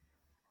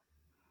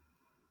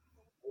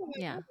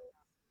 Yeah.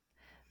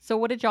 So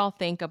what did y'all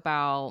think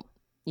about,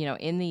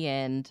 in the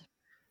end,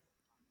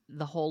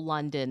 the whole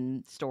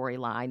London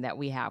storyline that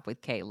we have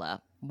with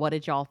Kayla? What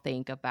did y'all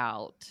think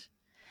about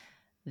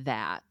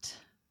that?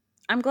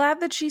 I'm glad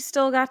that she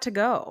still got to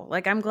go.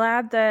 I'm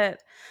glad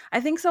that I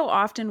think so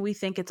often we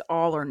think it's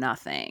all or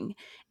nothing.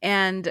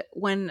 And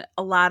when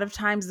a lot of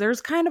times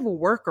there's kind of a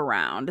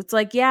workaround. It's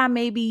like, yeah,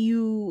 maybe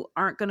you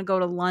aren't going to go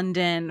to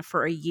London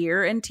for a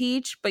year and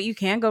teach, but you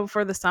can go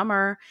for the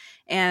summer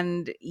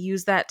and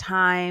use that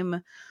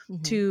time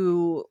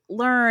to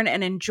learn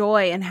and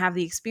enjoy and have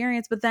the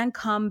experience, but then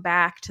come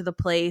back to the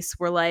place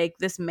where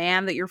this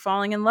man that you're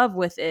falling in love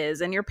with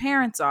is, and your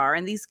parents are,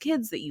 and these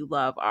kids that you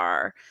love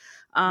are.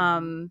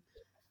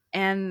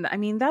 And I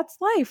mean, that's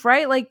life,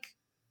 right?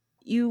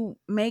 You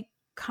make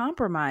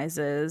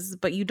compromises,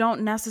 but you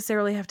don't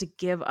necessarily have to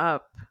give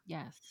up.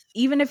 Yes.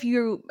 Even if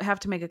you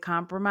have to make a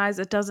compromise,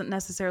 it doesn't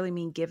necessarily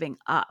mean giving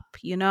up.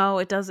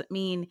 It doesn't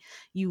mean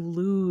you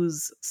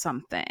lose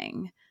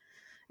something.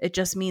 It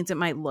just means it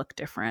might look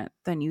different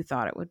than you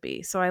thought it would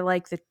be. So I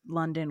like that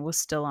London was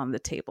still on the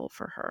table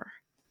for her.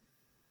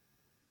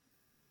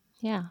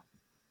 Yeah.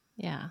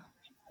 Yeah.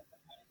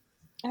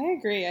 I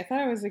agree. I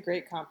thought it was a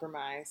great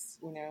compromise,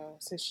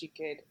 so she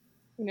could,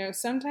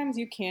 sometimes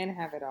you can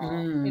have it all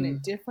in a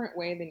different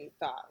way than you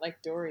thought,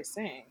 like Dory's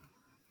saying,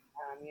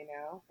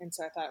 and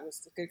so I thought it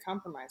was a good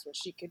compromise where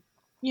she could,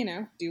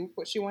 do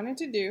what she wanted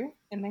to do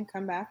and then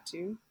come back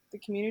to the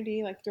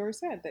community, like Dory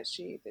said, that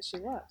she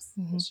loves.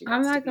 That she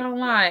I'm wants not gonna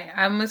lie.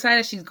 I'm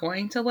excited she's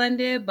going to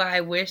London, but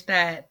I wish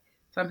that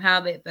somehow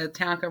the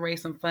town could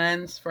raise some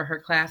funds for her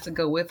class to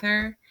go with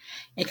her,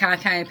 and kind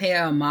of pay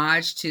a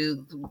homage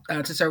to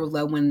Serve with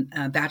Love when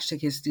Thatcher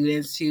took his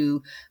students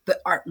to the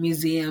art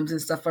museums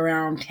and stuff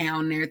around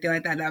town and everything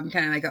like that. That would be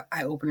kind of like an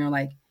eye opener.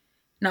 Like,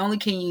 not only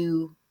can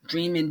you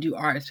dream and do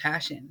art as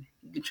passion,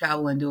 you can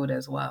travel and do it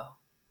as well,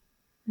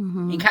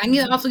 and kind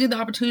of also get the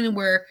opportunity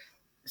where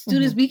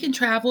students we can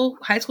travel.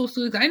 High school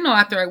students, I know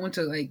after I went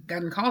to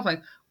got in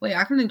college, wait,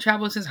 I couldn't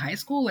travel since high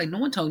school. No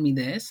one told me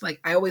this.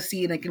 I always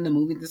see it in the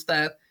movies and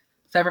stuff.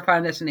 Separate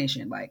Final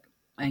Destination. I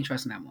ain't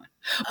trusting that one.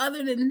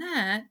 Other than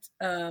that,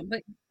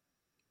 but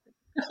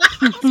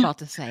I was about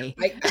to say.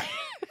 They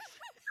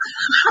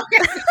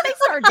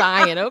start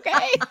dying,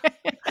 okay?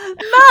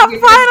 Not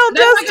Final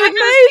Destination.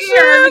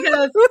 I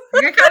got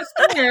kind of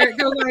scared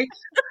because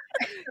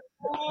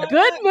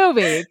good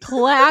movie,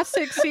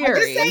 classic series. I'm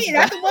just saying,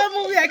 that's the one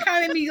movie that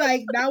kind of me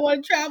not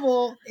want to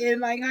travel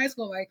in high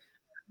school. I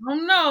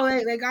don't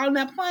know. They got on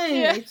that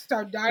plane. Yeah. They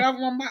start dying off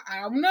one by.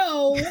 I don't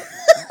know,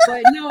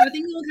 but no, I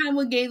think it kind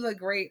of gave a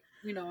great,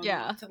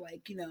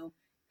 to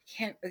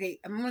can't. Okay,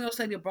 I'm gonna go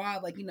study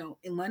abroad,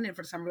 in London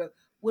for the summer. But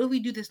what if we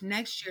do this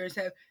next year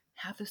instead of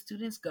have the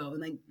students go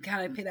and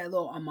kind of pay that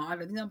little homage?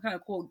 I think I'm kind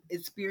of cool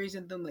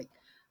experiencing them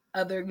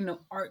other,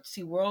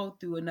 artsy world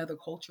through another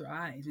culture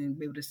eyes and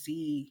be able to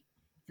see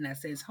in that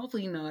sense.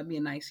 Hopefully, it'd be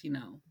a nice,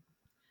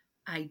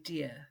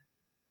 idea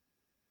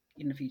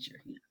in the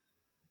future.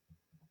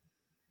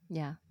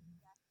 Yeah.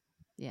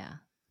 Yeah.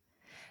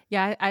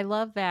 Yeah, I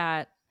love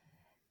that,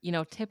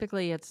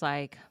 typically it's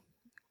like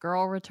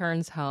girl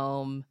returns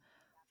home,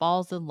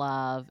 falls in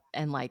love,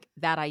 and like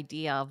that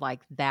idea of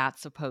like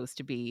that's supposed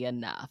to be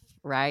enough,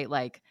 right?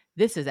 Like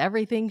this is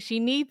everything she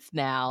needs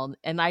now.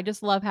 And I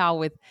just love how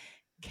with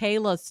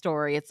Kayla's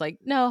story, it's like,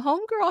 no,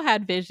 homegirl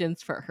had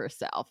visions for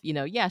herself.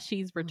 Yeah,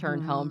 she's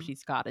returned home. Mhm.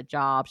 She's got a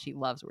job. She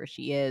loves where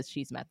she is.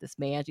 She's met this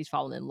man. She's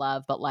fallen in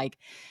love. But like,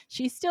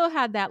 she still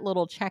had that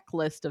little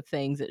checklist of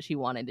things that she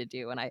wanted to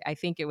do. And I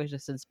think it was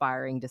just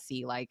inspiring to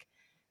see, like,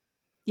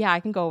 yeah,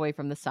 I can go away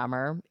from the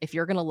summer. If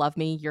you're going to love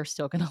me, you're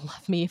still going to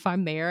love me if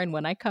I'm there. And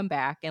when I come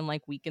back and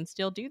like, we can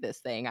still do this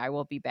thing, I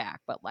will be back.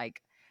 But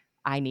like,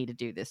 I need to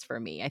do this for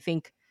me. I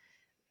think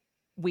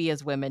we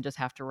as women just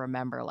have to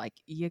remember, like,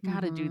 you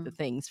got to do the Mhm.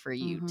 things for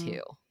you Mhm.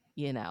 too,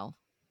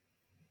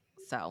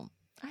 So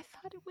I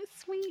thought it was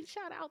sweet.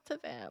 Shout out to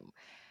them.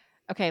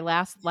 Okay,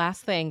 last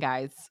thing,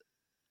 guys.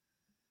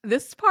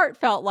 This part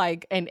felt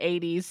like an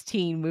 80s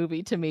teen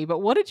movie to me, but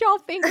what did y'all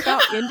think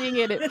about ending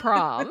it at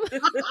prom?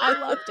 I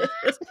loved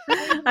it.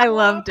 I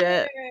loved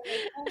it.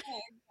 Oh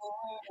my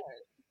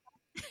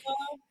god!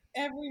 Love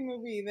every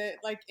movie that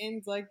like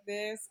ends like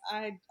this.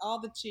 All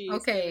the cheese. Give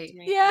it to Okay.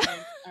 me. Yeah.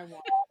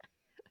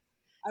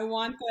 I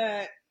want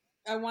the.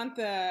 I want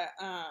the.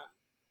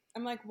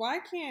 I'm like, why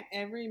can't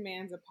every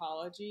man's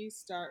apology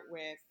start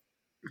with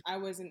 "I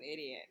was an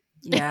idiot"?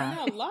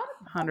 Yeah. A lot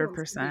of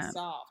problems can be 100%.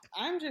 solved.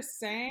 I'm just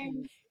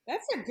saying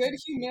that's a good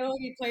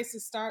humility place to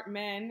start,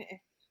 men. If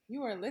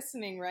you are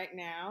listening right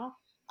now,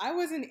 I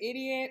was an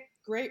idiot.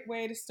 Great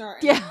way to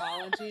start an Yeah.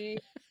 apology.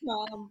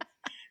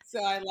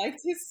 So I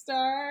liked his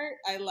start.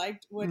 I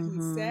liked what he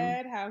Mhm.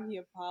 said, how he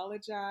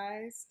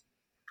apologized.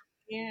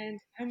 And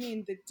I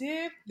mean, the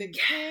dip, the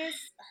kiss,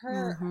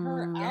 her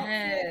Mhm.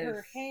 outfit, her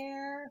Yes.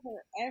 hair,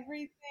 her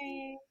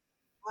everything.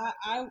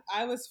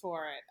 I was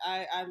for it.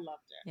 I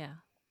loved it. Yeah.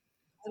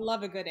 I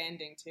love a good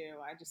ending too.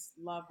 I just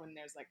love when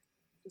there's like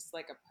just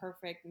like a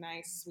perfect,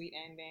 nice, sweet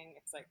ending.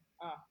 It's like,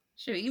 oh,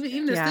 Sure, it's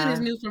even good. the Yeah.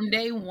 students knew from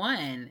day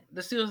one.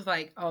 The students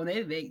like, oh,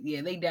 they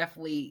definitely,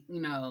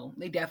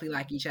 they definitely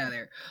like each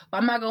other. But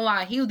I'm not gonna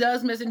lie, he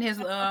does missing his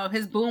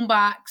boom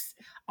box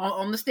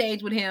on the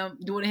stage with him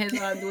doing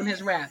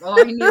his rap.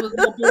 All he needed was a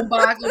little boom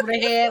box over the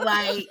head,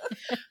 like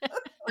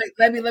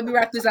let me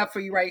wrap this up for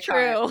you right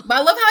time. True. But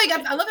I love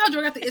how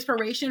Jordan got the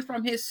inspiration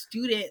from his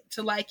student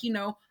to like,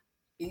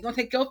 you're gonna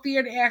take your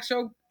fear to ask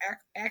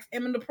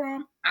Emma to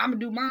prom. I'm gonna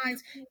do mine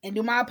and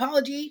do my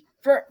apology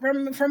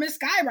from Miss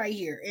Sky right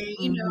here.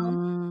 And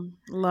Mhm.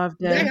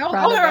 Loved like, it. In front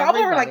of I'm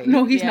over like, everybody.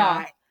 no, he's Yeah.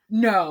 not.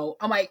 No.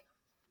 I'm like,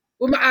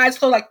 with my eyes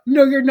closed, like,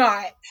 no, you're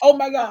not. Oh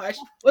my gosh,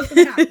 what's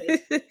gonna happen?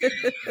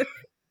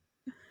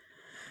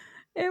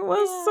 It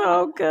was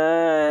so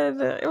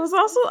good. It was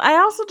also, I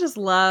also just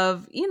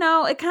love,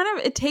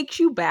 it takes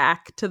you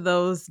back to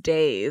those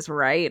days,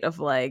 right? Of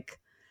like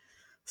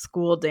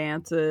school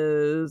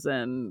dances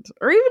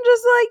or even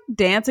just like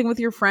dancing with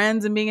your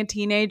friends and being a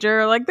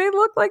teenager. Like they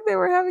looked like they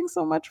were having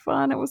so much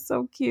fun. It was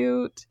so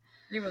cute.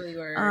 They really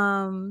were.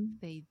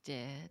 They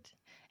did.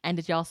 And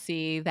did y'all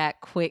see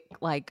that quick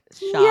like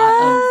shot Yes!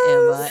 of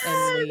Emma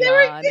and They were-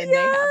 Leon and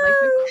they had like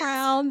the Yes!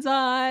 crowns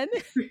on?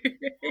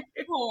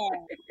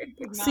 Oh, you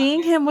could not Seeing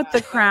miss him with that. the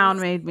That crown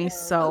was made me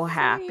so sweet.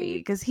 happy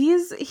because he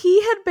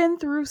had been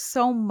through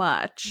so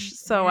much.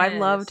 So I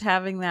loved Yes.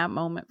 having that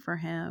moment for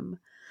him.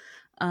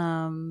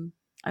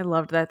 I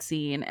loved that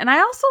scene. And I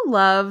also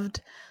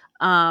loved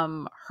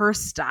her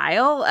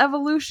style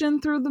evolution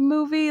through the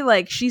movie.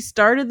 Like she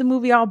started the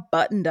movie all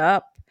buttoned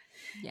up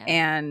Yeah.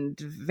 and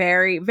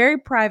very, very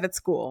private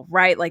school,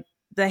 right? Like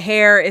the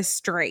hair is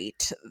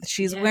straight.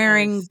 She's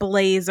wearing Yes.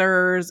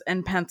 blazers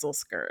and pencil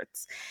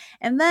skirts.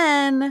 And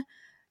then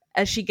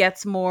as she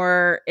gets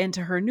more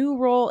into her new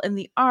role in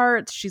the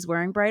arts, she's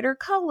wearing brighter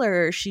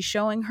colors. She's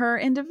showing her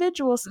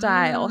individual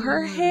style.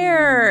 Her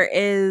hair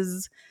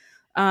is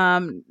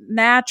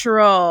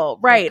natural,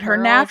 right? Her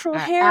curls natural are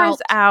hair is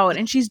out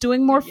and she's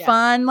doing more Yeah.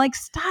 fun like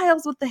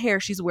styles with the hair.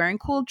 She's wearing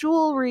cool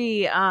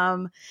jewelry,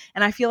 and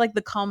I feel like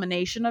the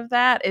culmination of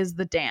that is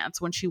the dance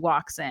when she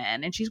walks in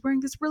and she's wearing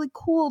this really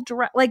cool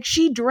dress. Like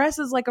she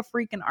dresses like a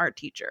freaking art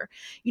teacher.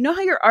 You know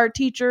how your art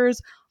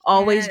teachers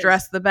always Yes.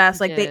 dress the best?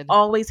 She Like they did.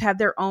 always had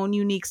their own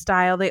unique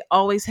style. They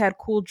always had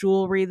cool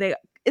jewelry.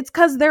 It's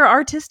because they're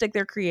artistic,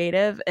 they're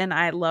creative, and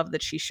I love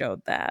that she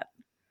showed that.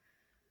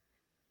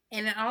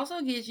 And it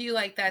also gives you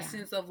like that Yeah.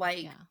 sense of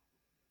like Yeah.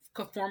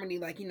 conformity,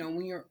 like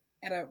when you're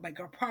at a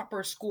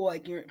proper school,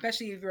 like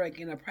especially if you're like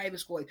in a private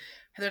school, like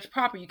there's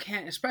proper, you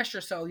can't express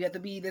yourself. You have to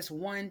be this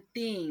one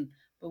thing.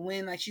 But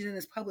when like she's in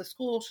this public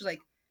school, she's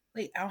like,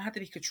 wait, I don't have to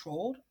be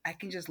controlled. I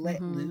can just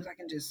let loose. I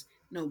can just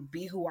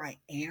be who I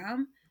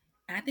am.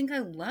 And I think I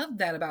love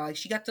that about like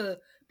she got to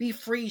be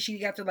free. She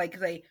got to like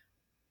say,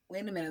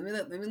 wait a minute,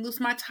 let me lose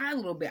my tie a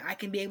little bit. I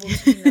can be able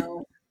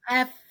to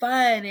have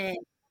fun and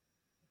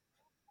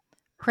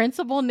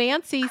Principal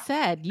Nancy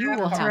said, "You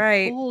will That's have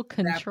right. full part.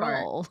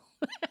 control."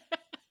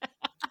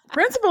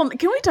 Principal,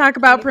 can we talk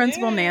about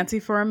Principal Nancy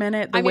for a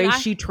minute? The I mean, way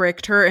she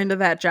tricked her into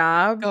that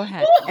job. Go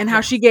ahead. And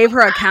how she gave her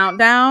a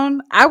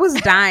countdown. I was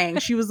dying.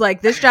 She was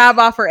like, this job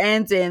offer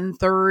ends in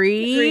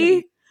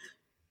 3,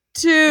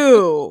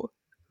 2,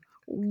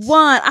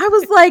 1. I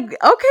was like,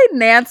 okay,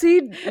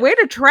 Nancy, way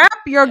to trap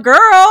your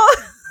girl.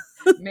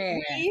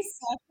 Man. 3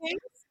 seconds?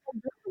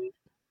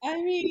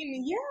 I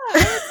mean, yeah. I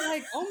was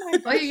like, oh my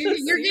god. Well,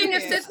 you're getting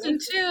a system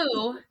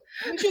too.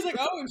 And she was like,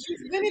 oh, and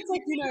then it's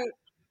like,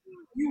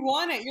 you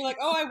want it. You're like,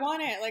 oh, I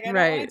want it. Like, I don't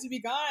Right. want it to be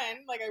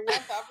gone. Like, I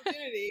want the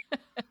opportunity.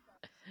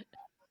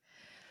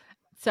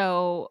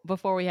 So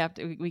before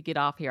we get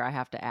off here, I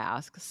have to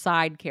ask,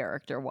 side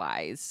character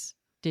wise,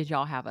 did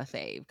y'all have a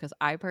fave? Because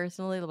I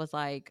personally was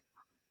like,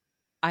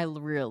 I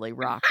really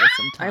rocked with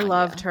some I Tanya.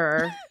 loved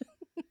her.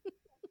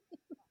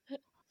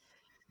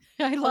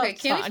 I loved Okay,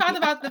 can we Tanya. talk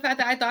about the fact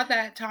that I thought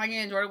that Tanya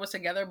and Jordan was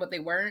together, but they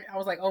weren't? I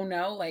was like, oh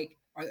no, like,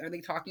 are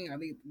they talking?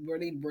 Were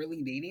they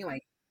really dating?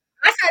 Like,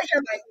 I sat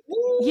here like,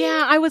 ooh.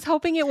 Yeah, I was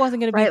hoping it wasn't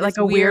going to be Right, this like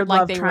a weird like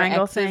love they were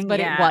triangle exes, thing. but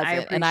Yeah, it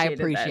wasn't, and I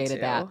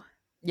appreciated that. too.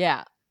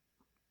 Yeah.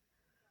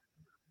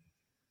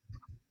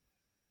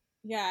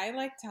 Yeah, I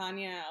like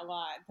Tanya a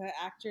lot. The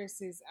actress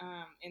is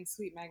in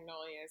Sweet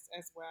Magnolias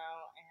as well,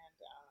 and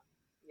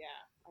yeah,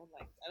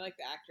 I like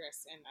the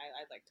actress, and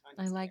I like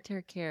Tanya. I liked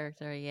her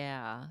character,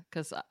 yeah,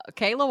 because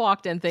Kayla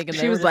walked in thinking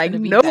She they were was just like,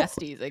 going to be nope.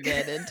 besties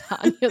again, and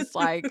Tanya's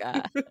like,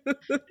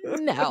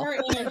 no. Her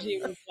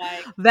energy was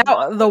like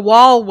That the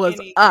wall was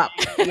anything. up.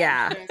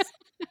 Yeah.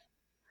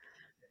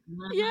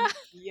 Yeah.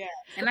 Yeah.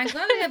 And I'm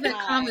glad they have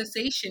that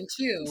conversation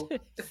too.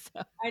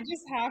 So, I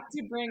just have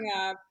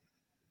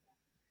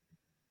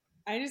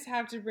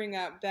to bring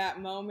up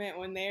that moment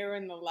when they were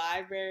in the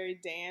library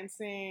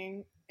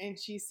dancing, and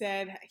she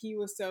said he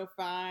was so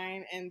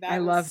fine, and that I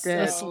loved it.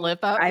 the slip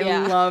up. I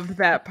Yeah. loved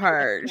that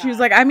part. She was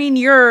like, I mean,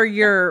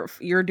 you're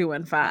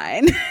doing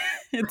fine.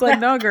 It's like,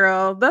 no,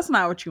 girl, that's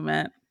not what you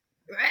meant.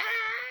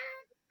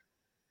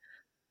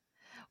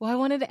 Well, I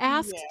wanted to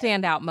ask Yeah.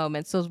 standout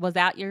moments. So was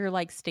that your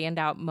like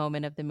standout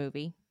moment of the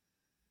movie?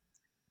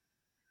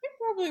 It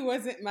probably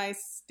wasn't my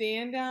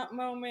standout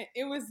moment.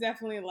 It was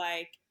definitely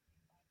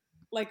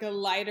like a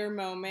lighter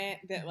moment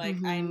that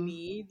like I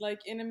need like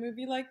in a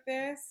movie like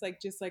this,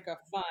 like just like a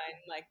fun,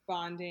 like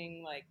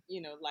bonding, like,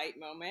 light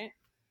moment.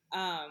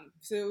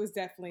 So it was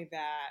definitely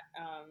that,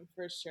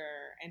 for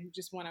sure, and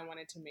just one I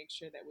wanted to make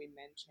sure that we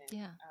mentioned.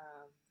 Yeah.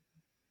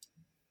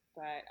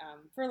 But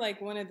for like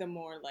one of the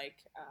more like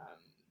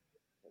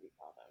what do you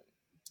call them?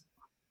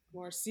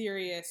 More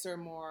serious or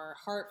more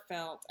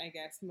heartfelt, I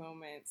guess,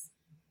 moments.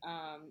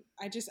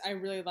 I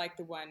really like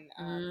the one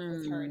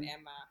with her and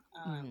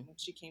Emma when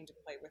she came to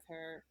play with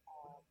her.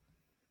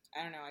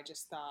 I don't know. I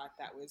just thought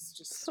that was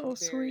just So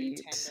very sweet.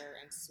 tender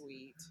and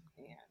sweet,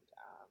 and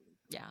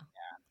Yeah.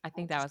 I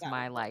think that was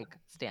my like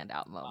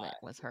standout moment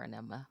was her and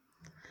Emma.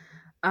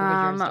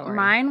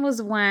 Mine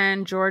was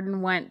when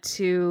Jordan went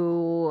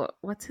to,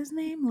 what's his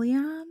name?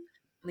 Leon?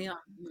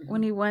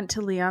 When he went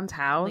to Leon's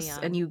house,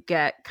 and you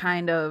get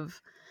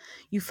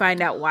you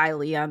find out why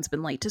Leon's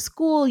been late to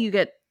school.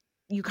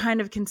 You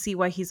kind of can see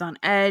why he's on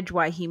edge,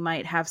 why he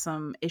might have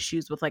some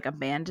issues with like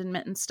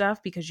abandonment and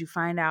stuff, because you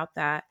find out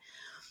that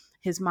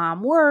his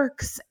mom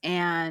works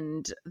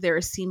and there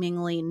is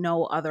seemingly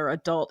no other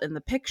adult in the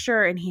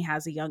picture, and he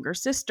has a younger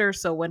sister.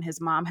 So when his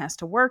mom has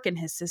to work and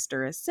his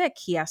sister is sick,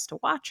 he has to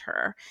watch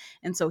her.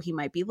 And so he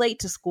might be late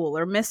to school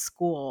or miss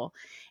school.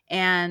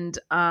 And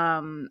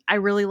I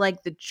really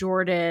like that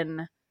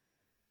Jordan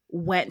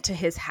went to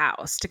his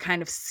house to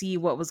kind of see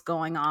what was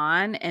going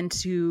on and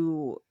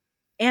to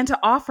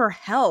offer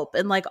help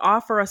and like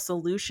offer a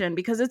solution,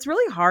 because it's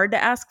really hard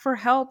to ask for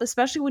help,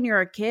 especially when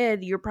you're a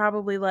kid. You're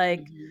probably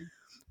like,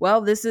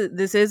 well, this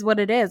is what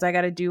it is. I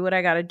got to do what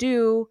I got to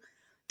do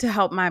to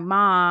help my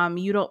mom.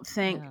 You don't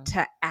think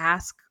to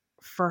ask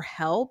for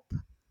help.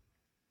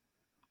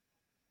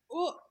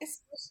 Well,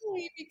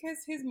 especially because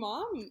his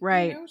mom,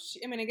 right?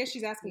 I guess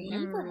she's asking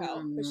him for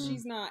help, but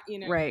she's not,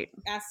 right?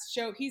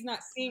 He's not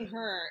seeing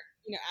her,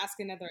 ask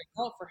another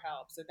adult for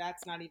help, so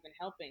that's not even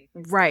helping.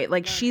 Right,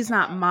 like she's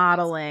not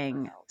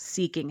modeling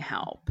seeking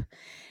help,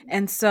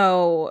 and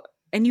so,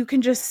 and you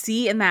can just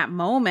see in that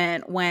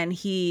moment when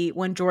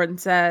Jordan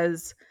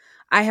says,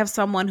 I have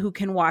someone who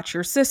can watch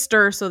your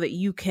sister so that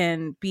you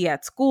can be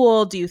at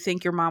school. Do you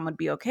think your mom would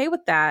be okay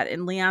with that?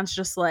 And Leon's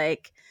just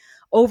like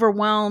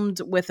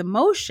overwhelmed with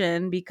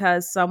emotion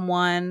because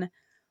someone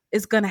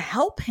is going to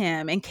help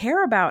him and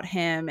care about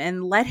him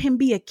and let him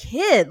be a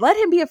kid, let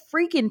him be a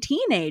freaking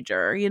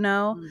teenager,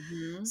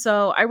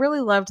 So I really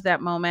loved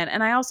that moment.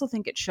 And I also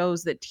think it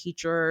shows that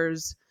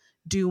teachers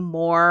do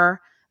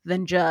more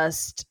than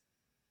just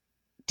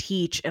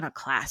teach in a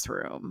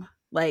classroom.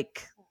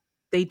 Like,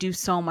 they do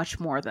so much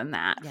more than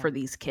that for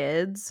these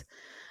kids.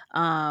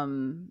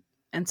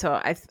 And so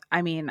I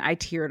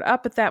teared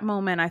up at that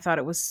moment. I thought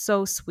it was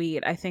so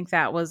sweet. I think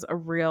that was a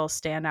real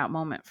standout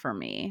moment for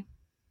me.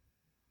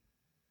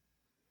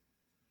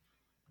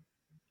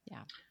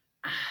 Yeah.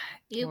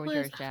 It What was was,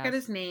 yours, I forgot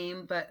his Jazz?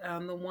 name, but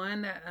the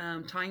one that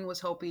Tanya was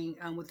helping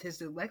with his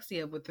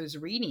dyslexia with his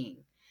reading.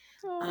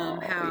 Oh,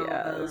 How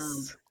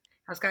yes.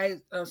 how Sky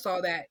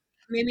saw that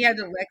maybe had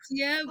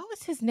dyslexia. What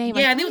was his name?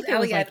 I Yeah, I feel think it like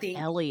was it was Ellie, I like think,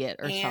 Elliot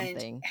or and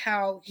something.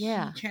 how he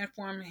Yeah.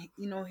 transformed.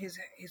 His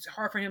it's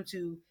hard for him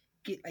to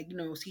get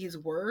see his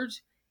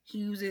words. He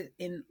used it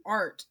in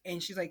art,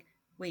 and she's like,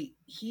 "Wait,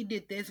 he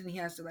did this, and he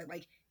has to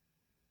like."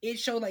 It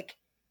showed like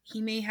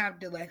he may have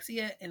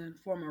dyslexia in a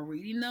form of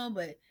reading though,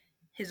 but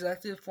his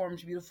dyslexia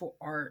forms beautiful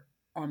art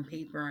on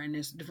paper, and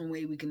there's a different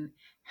way we can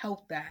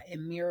help that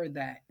and mirror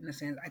that in a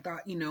sense. I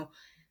thought,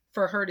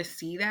 for her to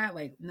see that,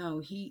 like, no,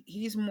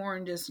 he's more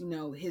than just,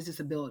 his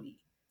disability.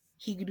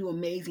 He could do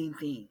amazing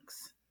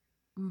things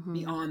Mm-hmm.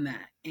 beyond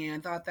that. And I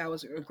thought that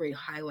was a great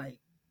highlight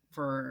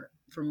for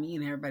me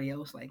and everybody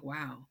else. Like,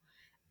 wow,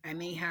 I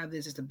may have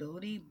this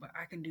disability, but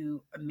I can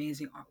do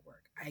amazing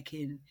artwork. I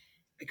can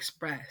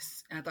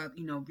express. And I thought,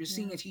 just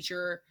seeing a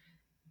teacher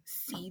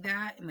see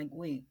that and like,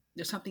 wait,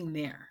 there's something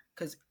there.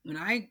 Because when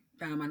I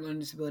found my learning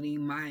disability,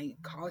 my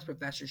college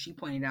professor, she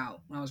pointed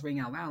out when I was reading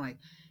out loud, like,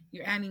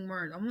 you're adding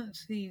words. I want to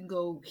see you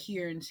go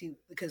here and see,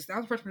 because that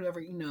was the person who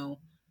ever,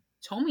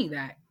 told me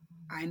that.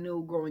 I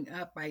know growing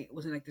up, I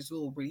was in like this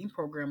little reading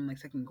program in like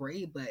second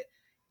grade, but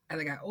as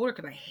I got older,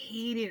 because I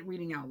hated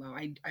reading out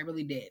loud, I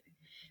really did.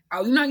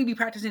 You're not gonna be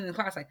practicing in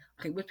class, like,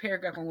 okay, which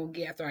paragraph I'm gonna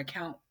get after I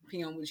count,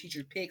 depending on what the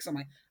teacher picks. I'm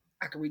like,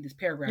 I can read this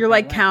paragraph You're out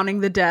like loud. counting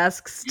the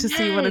desks to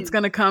see when it's Yes.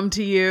 going to come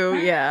to you.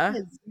 Yeah.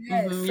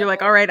 Yes. You're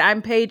like, all right,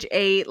 I'm page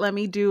 8. Let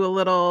me do a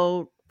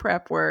little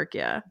prep work.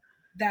 Yeah.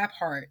 That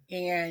part.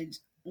 And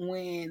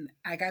when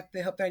I got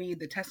the help that I needed,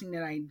 the testing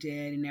that I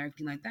did and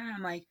everything like that,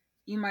 I'm like,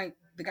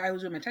 the guy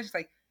who's doing my test is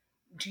like,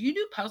 do you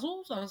do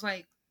puzzles? I was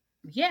like,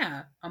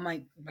 yeah. I'm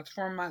like, that's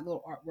for my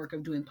little artwork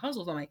of doing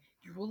puzzles. I'm like,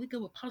 you're really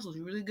good with puzzles.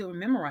 You're really good with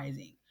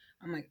memorizing.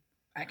 I'm like,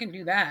 I can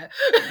do that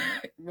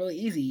really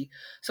easy.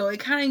 So it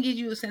kind of gives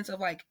you a sense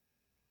of like,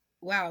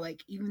 wow,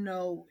 like even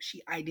though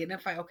she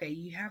identified, okay,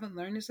 you have a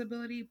learning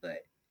disability, but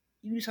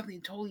you do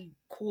something totally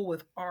cool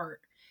with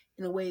art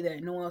in a way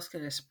that no one else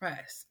can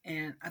express.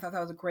 And I thought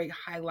that was a great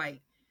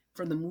highlight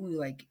from the movie.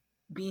 Like,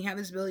 being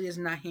having this ability does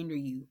not hinder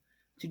you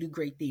to do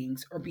great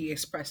things or be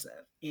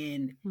expressive.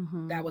 And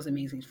that was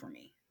amazing for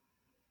me.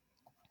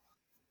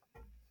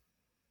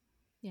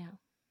 Yeah.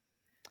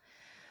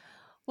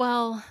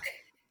 Well,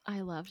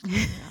 I loved talking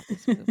about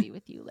this movie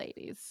with you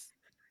ladies.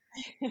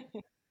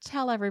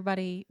 Tell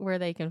everybody where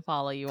they can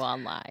follow you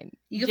online.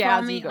 You can Jazz,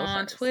 follow me you go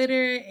on first.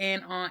 Twitter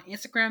and on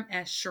Instagram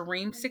as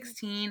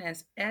Shreem16,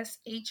 as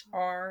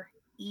SHREEM16.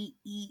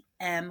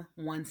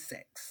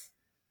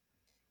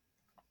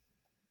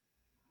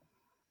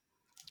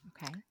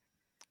 Okay.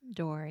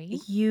 Dory,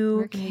 You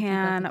where can we keep up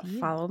can with you?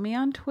 follow me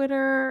on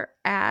Twitter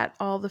at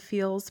All the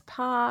Feels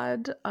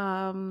Pod,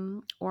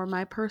 or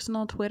my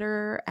personal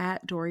Twitter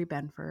at Dory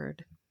Benford.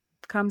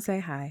 Come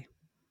say hi.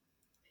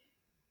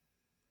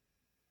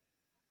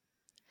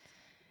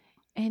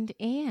 And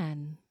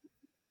Anne.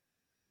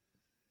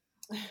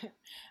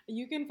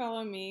 You can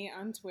follow me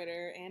on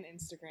Twitter and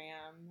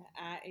Instagram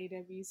at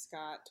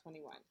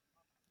awscott21.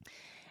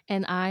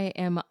 And I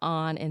am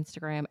on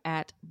Instagram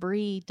at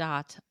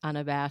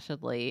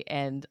Bree.unabashedly.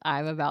 And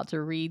I'm about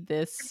to read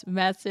this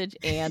message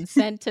and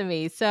sent to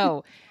me.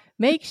 So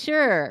make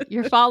sure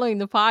you're following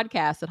the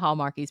podcast at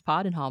Hallmarkies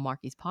Pod and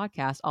Hallmarkies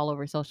Podcast all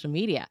over social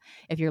media.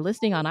 If you're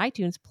listening on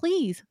iTunes,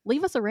 please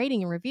leave us a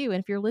rating and review.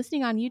 And if you're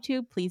listening on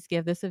YouTube, please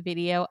give this a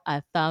video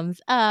a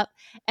thumbs up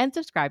and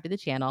subscribe to the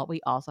channel.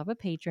 We also have a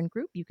Patreon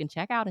group you can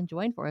check out and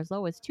join for as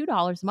low as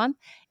 $2 a month,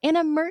 and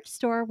a merch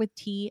store with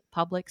T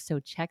Public.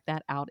 So check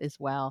that out as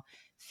well.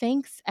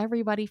 Thanks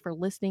everybody for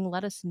listening.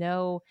 Let us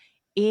know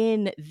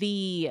in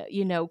the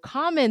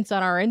comments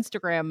on our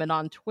Instagram and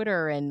on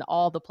Twitter and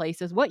all the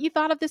places what you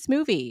thought of this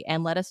movie,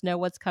 and let us know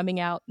what's coming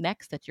out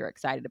next that you're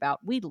excited about.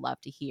 We'd love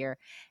to hear.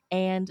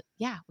 And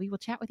yeah, we will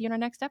chat with you in our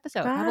next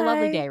episode. Have a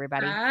lovely day,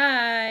 everybody.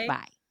 Bye.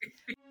 Bye.